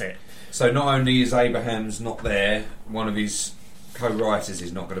 but that's it. So not only is Abraham's not there, one of his co-writers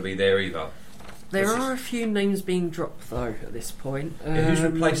is not going to be there either. There are a few names being dropped though at this point. Who's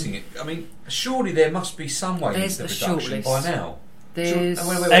replacing it? I mean, surely there must be some way into the production by now. There's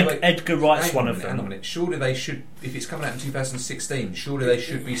Edgar Wright's one of them. Hang on a minute. Surely they should, if it's coming out in 2016, surely they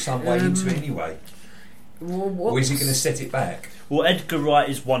should be some way into it anyway. Or is he going to set it back? Well, Edgar Wright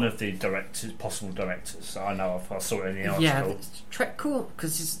is one of the possible directors. I know I saw it in the article. Yeah, Trek Corps,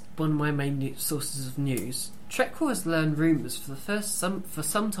 because it's one of my main sources of news. Trek Corps has learned rumours for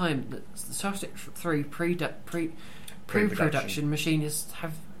some time that the Star Trek 3 pre-production machine has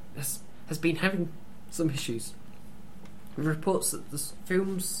been having some issues. Reports that the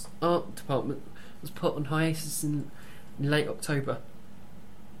film's art department was put on hiatus in late October.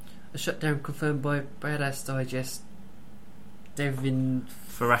 A shutdown confirmed by Badass Digest Devin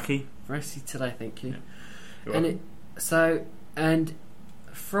Faraki today, thank you. Yeah. And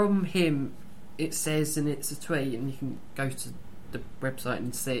from him it says, and it's a tweet, and you can go to the website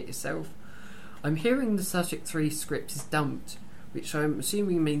and see it yourself. I'm hearing the Star Trek 3 script is dumped, which I'm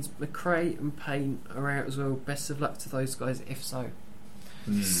assuming means McRae and Payne are out as well. Best of luck to those guys if so.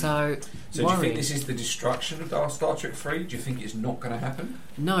 So do you think this is the destruction of Star Trek 3? Do you think it's not going to happen?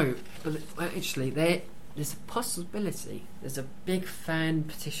 No, but actually there's a possibility. There's a big fan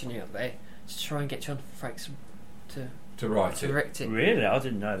petition out there to try and get Jonathan Frakes to direct it. Really? I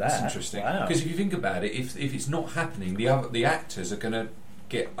didn't know that. That's interesting. Because if you think about it, if it's not happening, the actors are going to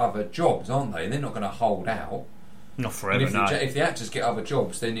get other jobs, aren't they? And they're not going to hold out. Not forever, no. If the actors get other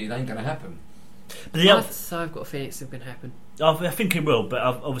jobs, then it ain't going to happen. But I've got a feeling it's going to happen. I think it will, but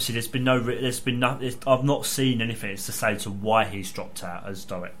obviously there's been nothing. I've not seen anything to say to why he's dropped out as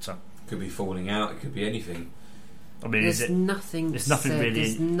director. Could be falling out. It could be anything. I mean, there's nothing. There's nothing really.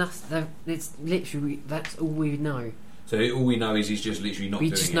 There's nothing. It's literally that's all we know. So all we know is he's just literally not. We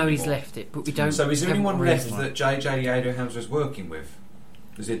doing just it know anymore. he's left it, but we don't. So is there anyone left that J.J. Abrams was working with?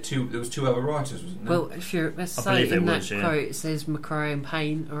 There was two other writers, wasn't there? Well, if you're, let's say in that quote it says McRae and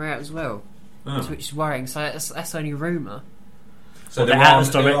Payne are out as well, which is worrying. So that's only a rumour. So there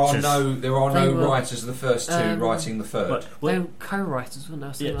are no writers of the first two writing the third. They're co-writers,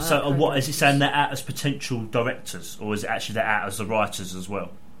 weren't they? What is it saying? They're out as potential directors, or is it actually they're out as the writers as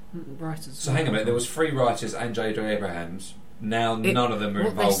well? Writers. So hang on a minute. There was 3 writers and J.J. Abrams. Now none of them are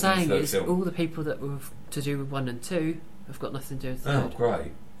involved in the third film. All the people that were to do with 1 and 2 have got nothing to do with the third. Oh,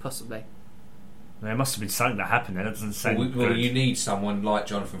 great. Possibly. There must have been something that happened then. That doesn't sound well, you need someone like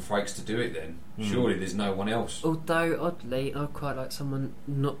Jonathan Frakes to do it then. Surely there's no one else. Although, oddly, I'd quite like someone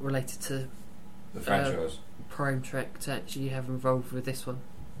not related to the franchise. Prime Trek to actually have involved with this one.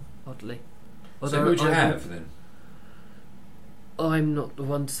 Oddly. So who would you have then? I'm not the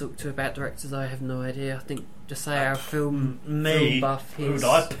one to talk to about directors. I have no idea. I think just say our film buff. Who would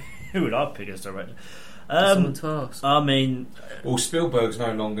I pick as director? Someone to ask. I mean, well, Spielberg's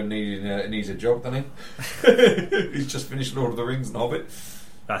no longer needs a job, doesn't he? He's just finished Lord of the Rings and Hobbit.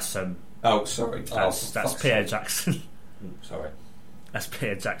 That's oh, sorry. That's Peter Jackson. Sorry. That's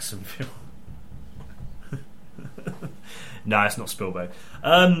Peter Jackson film. No, it's not Spielberg.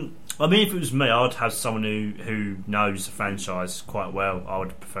 I mean, if it was me, I'd have someone who knows the franchise quite well. I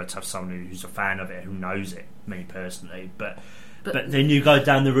would prefer to have someone who's a fan of it, who knows it. Me personally, but then you go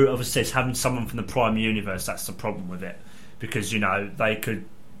down the route of having someone from the Prime Universe. That's the problem with it, because they could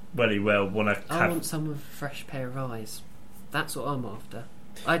very well want to. I want someone with a fresh pair of eyes. That's what I'm after.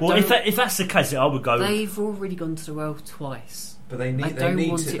 If that's the case, I would go. They've already gone to the world twice. But they need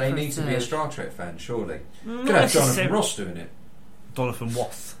to be a Star Trek fan, surely. Could have Jonathan Ross doing it. Jonathan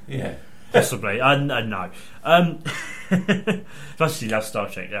Ross, yeah, possibly. I know. Especially love Star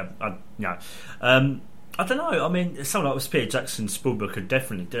Trek. Yeah, I don't know. I mean, someone like Peter Jackson, Spielberg could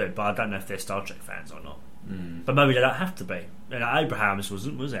definitely do it, but I don't know if they're Star Trek fans or not. But maybe they don't have to be. Abrahams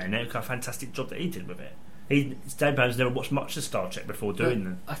wasn't, was it? And it was a fantastic job that he did with it. Abrahams never watched much of Star Trek before doing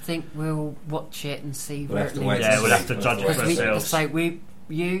them. I think we'll watch it and see we'll where have it to wait. leads. We'll have to judge it for ourselves. So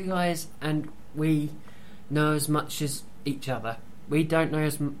you guys and we know as much as each other. We don't know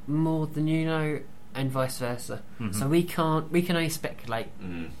more than you know, and vice versa. So we can only speculate.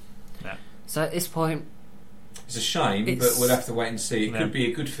 Yeah. So at this point, it's a shame, but we'll have to wait and see. It could be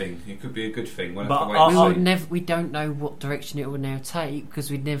a good thing. We'll have to wait and see. We don't know what direction it will now take,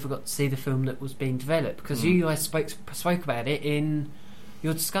 because we never got to see the film that was being developed, because you guys spoke about it in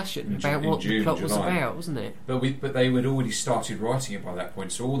your discussion about what the plot was about, wasn't it? But they had already started writing it by that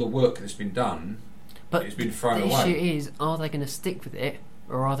point, so all the work that's been done, it's been thrown away. The issue is, are they going to stick with it,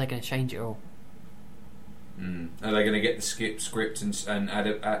 or are they going to change it all? Are they going to get the script and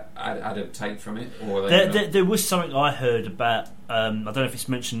adaptate from it, or there was something I heard about? I don't know if it's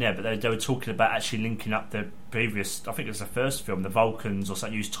mentioned there, but they were talking about actually linking up the previous. I think it was the first film, the Vulcans, or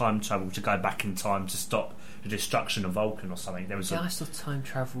something. Use time travel to go back in time to stop the destruction of Vulcan or something. There was I saw time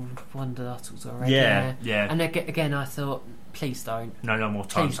travel Wonder articles already. Yeah. And again, I thought, please don't. No more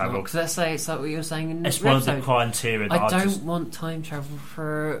time travel. Because let's say it's like what you were saying in it's the one episode. of the criteria that I don't want time travel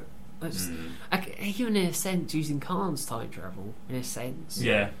for. Even in a sense, using Khan's time travel, in a sense.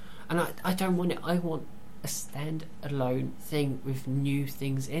 Yeah. And I don't want it. I want a stand-alone thing with new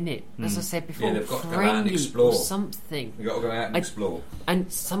things in it. As I said before, they've got to go out and explore. Something. They've got to go out and explore.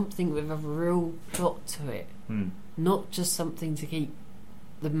 And something with a real plot to it. Not just something to keep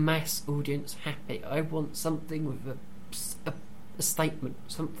the mass audience happy. I want something with a statement,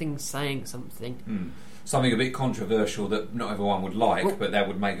 something saying something. Something a bit controversial that not everyone would like, but that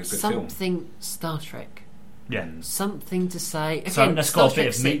would make a good film. Something Star Trek. Yeah. Something to say. Again, so that's Star got a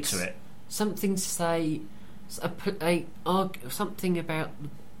bit of meat to it. Something to say. Something about the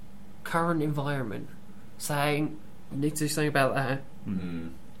current environment. Saying, we need to do something about that.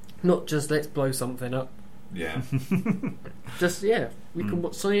 Not just let's blow something up. Yeah. We can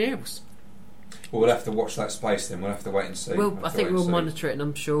watch something else. Well, we'll have to watch that space then. We'll have to wait and see. Well, I think we'll monitor it, and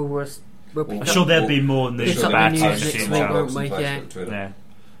I'm sure I'm sure there'll be more news about it next week, won't we? Yeah.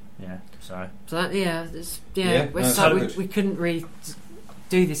 So that, we couldn't really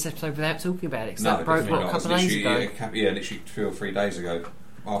do this episode without talking about it. Because that broke a couple of days ago. Literally 2 or 3 days ago,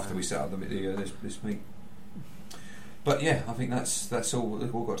 after we set up this meet. But yeah, I think that's all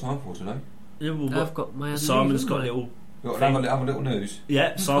we've all got time for today. Yeah, I've got my Simon's news, got a little. We've got other little news.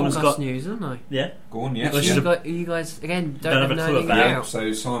 Yeah, Simon's got news, haven't I? Yeah, go on. Yeah, you guys again don't have a clue about it.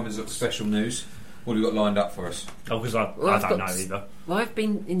 So Simon's got special news. What have you got lined up for us? Oh, because I don't know either. Well, I've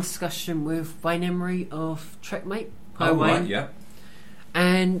been in discussion with Wayne Emery of Trekmate. Hi, Wayne. Yeah.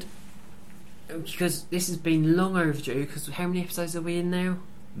 And because this has been long overdue, because how many episodes are we in now?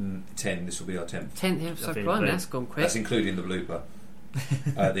 10. This will be our 10th. 10th episode. Right, that's gone quick. That's including the blooper.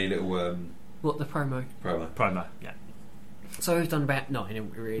 The little. What, the promo? Promo. Yeah. So we've done about 9,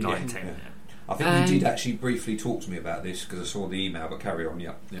 haven't we, really? 9, 10. Yeah. I think you did actually briefly talk to me about this because I saw the email, but carry on,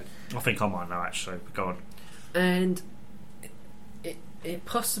 yeah. I think I might know actually, but go on. And it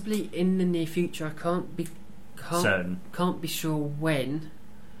possibly in the near future, I can't be sure when,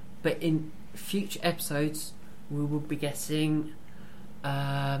 but in future episodes we will be getting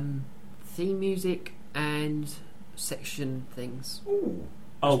theme music and section things. Ooh,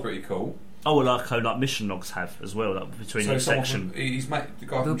 that's pretty cool. Oh, like mission logs have as well, like between each section. The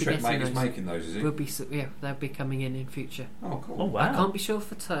guy from Trekmate is making those, is he? They'll be coming in future. Oh, cool. Oh, wow. I can't be sure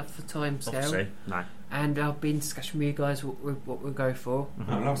for time scale. Obviously, no. And I'll be in discussion with you guys what we'll go for.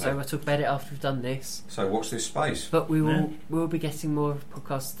 So we'll talk about it after we've done this. So watch this space. But we'll be getting more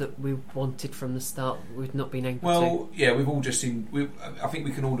podcasts that we wanted from the start. We've not been able to. Well, yeah, we've all just I think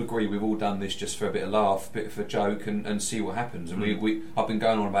we can all agree we've all done this just for a bit of laugh, a bit of a joke, and see what happens. And I've been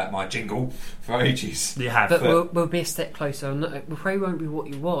going on about my jingle for ages. You have, but we'll be a step closer. We probably won't be what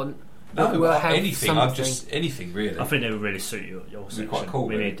you want. No, we'll have anything. Anything really. I think they would really suit your section. Quite cool.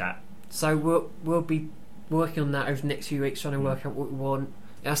 We need that. So we'll be working on that over the next few weeks, trying to work out what we want.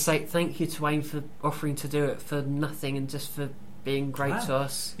 I say thank you to Wayne for offering to do it for nothing and just for being great to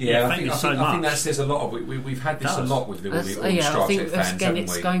us. Yeah, I think that says a lot of. We've had this a lot with all the Star Trek fans. Again,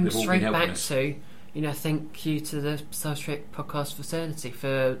 it's going straight back us. to thank you to the Star Trek Podcast Fraternity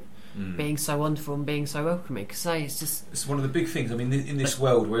for being so wonderful and being so welcoming. Because it's one of the big things. I mean, in this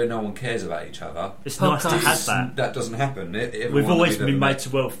world where no one cares about each other, it's nice to have that. That doesn't happen. We've always been made to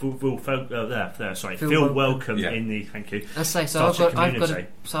feel welcome in the. Thank you. I say so.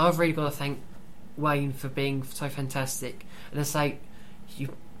 I've really got to thank Wayne for being so fantastic. And I say,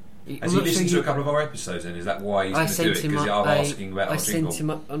 has he listened to a couple of our episodes? And is that why he's going to do it? Because I'm asking about our jingle. I sent him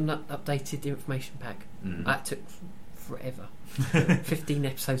an updated information pack. That took forever. 15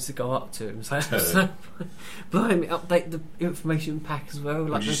 episodes to go up to him. So blimey, update the information pack as well.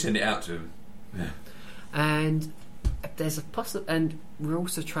 Would you send it out to him? Yeah. And there's and we're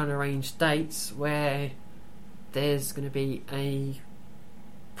also trying to arrange dates where there's going to be a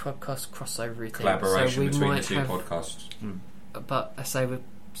podcast crossover collaboration between the two podcasts. But I say we're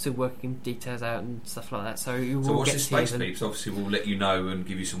still working details out and stuff like that. So watch this space, peeps. Obviously, we'll let you know and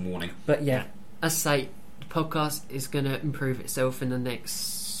give you some warning. But yeah, as I say, the podcast is going to improve itself in the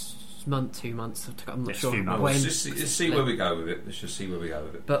next month, 2 months. I'm not sure when. Let's just see where we go with it. Let's just see where we go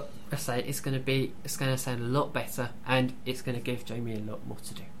with it. But I say it's going to sound a lot better, and it's going to give Jamie a lot more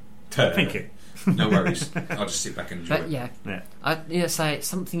to do. Thank you. No worries. I'll just sit back and enjoy it. But yeah. I say it's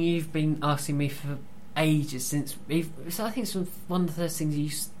something you've been asking me for ages since. So I think it's one of the first things you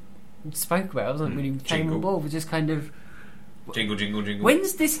spoke about. I wasn't really came on board. But just kind of jingle.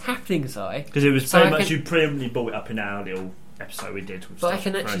 When's this happening, Si? Because it was so much you preemptively brought it up in our little episode we did. But I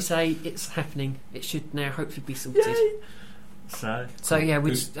can actually say it's happening. It should now hopefully be sorted. Yay. So yeah, I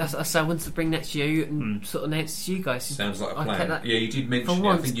wanted to bring that to you and sort of announce to you guys. Sounds like a plan. Yeah, you did mention it.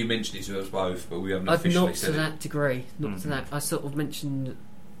 I think you mentioned it to us both, but we haven't officially said it. Not to that degree. Not to that. I sort of mentioned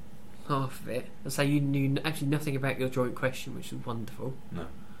half of it. I say you knew actually nothing about your joint question, which was wonderful. No.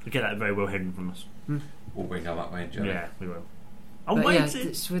 You get that very well hidden from us. We'll bring them up, won't you? Yeah, we will.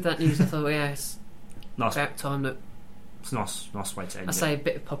 With that news, I thought, it's nice. about time that. It's a nice way to end it. I say a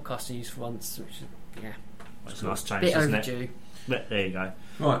bit of podcast news for once, which is, it's a nice change, bit isn't overdue. it? But there you go.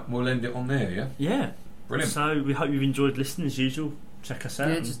 Right, we'll end it on there, yeah? Yeah. Brilliant. So we hope you've enjoyed listening as usual. Check us out.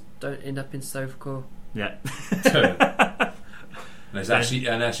 Yeah, just don't end up in Stovecore. Yeah. And as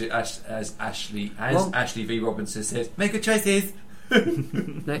Ashley V. Robinson says, make good choices.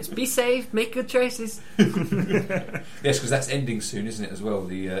 Next, be safe, make good choices. Yes, because that's ending soon, isn't it, as well,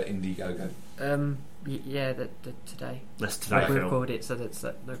 the Indiegogo? Yeah, today. That's today. We record it, so that's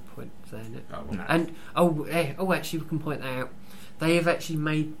no point saying it. Oh, well. And actually, we can point that out. They have actually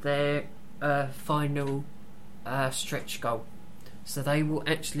made their final stretch goal, so they will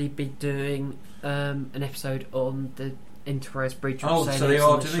actually be doing an episode on the Enterprise breach. Oh, so they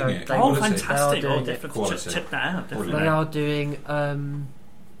are doing it. Fantastic! I'll definitely check that out. Definitely. They are doing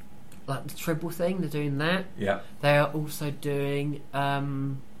like the treble thing. They're doing that. Yeah. They are also doing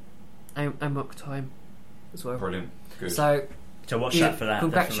Amok Time as well. Brilliant. Good. So watch that for that.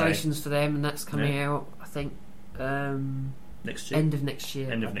 Congratulations for them, and that's coming out, I think, next year. End of next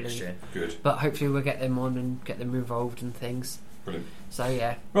year. Good. But hopefully we'll get them on and get them involved and things. Brilliant. So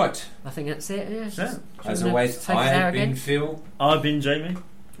yeah. Right. I think that's it. Yeah. As always, I have been Phil. I've been Jamie.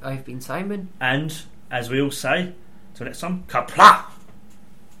 I've been Simon. And as we all say, till next time, kapla!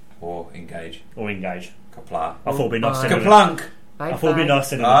 Or engage. I Kapla. thought it'd be nice. Kaplunk. I thought it'd be nice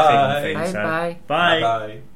to do the thing. Bye. Bye.